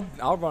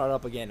 I'll run it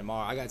up again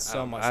tomorrow. I got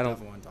so much stuff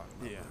I want to talk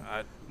about.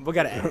 Yeah, We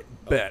gotta edit.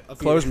 bet. a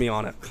few- Close me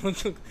on it.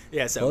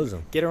 Yeah, so Close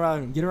 'em. get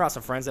around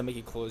some friends that make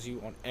you close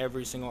you on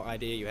every single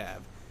idea you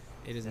have.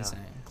 It is insane.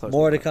 Close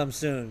More me to on it. come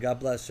soon. God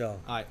bless y'all.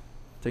 All right,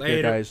 Take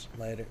Later. care, guys.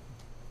 Later.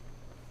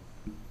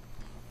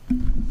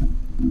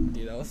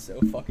 dude, that was so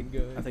fucking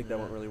good. I think that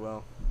went really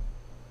well.